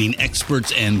industry-leading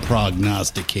experts and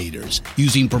prognosticators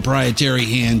using proprietary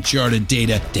hand-charted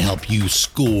data to help you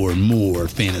score more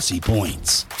fantasy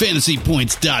points.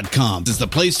 FantasyPoints.com is the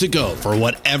place to go for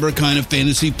whatever kind of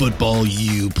fantasy football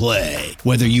you play.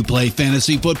 Whether you play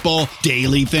fantasy football,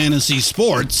 daily fantasy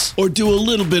sports, or do a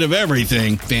little bit of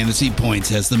everything, Fantasy Points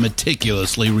has the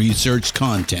meticulously researched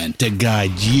content to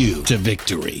guide you to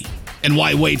victory. And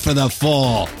why wait for the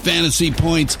fall? Fantasy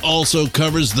Points also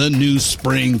covers the new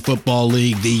spring football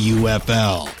league, the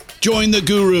UFL. Join the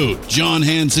guru, John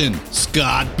Hansen,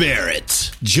 Scott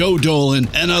Barrett, Joe Dolan,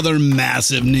 and other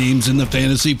massive names in the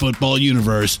fantasy football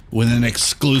universe with an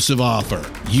exclusive offer.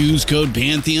 Use code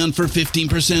Pantheon for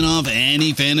 15% off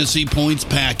any Fantasy Points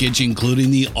package, including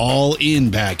the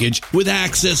all-in package, with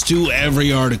access to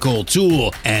every article,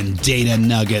 tool, and data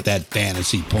nugget that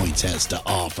Fantasy Points has to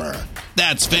offer.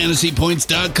 That's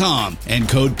FantasyPoints.com and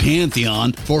code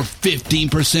Pantheon for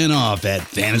 15% off at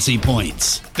Fantasy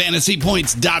Points.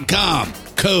 FantasyPoints.com,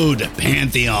 code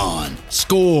Pantheon.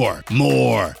 Score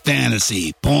more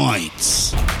fantasy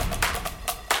points.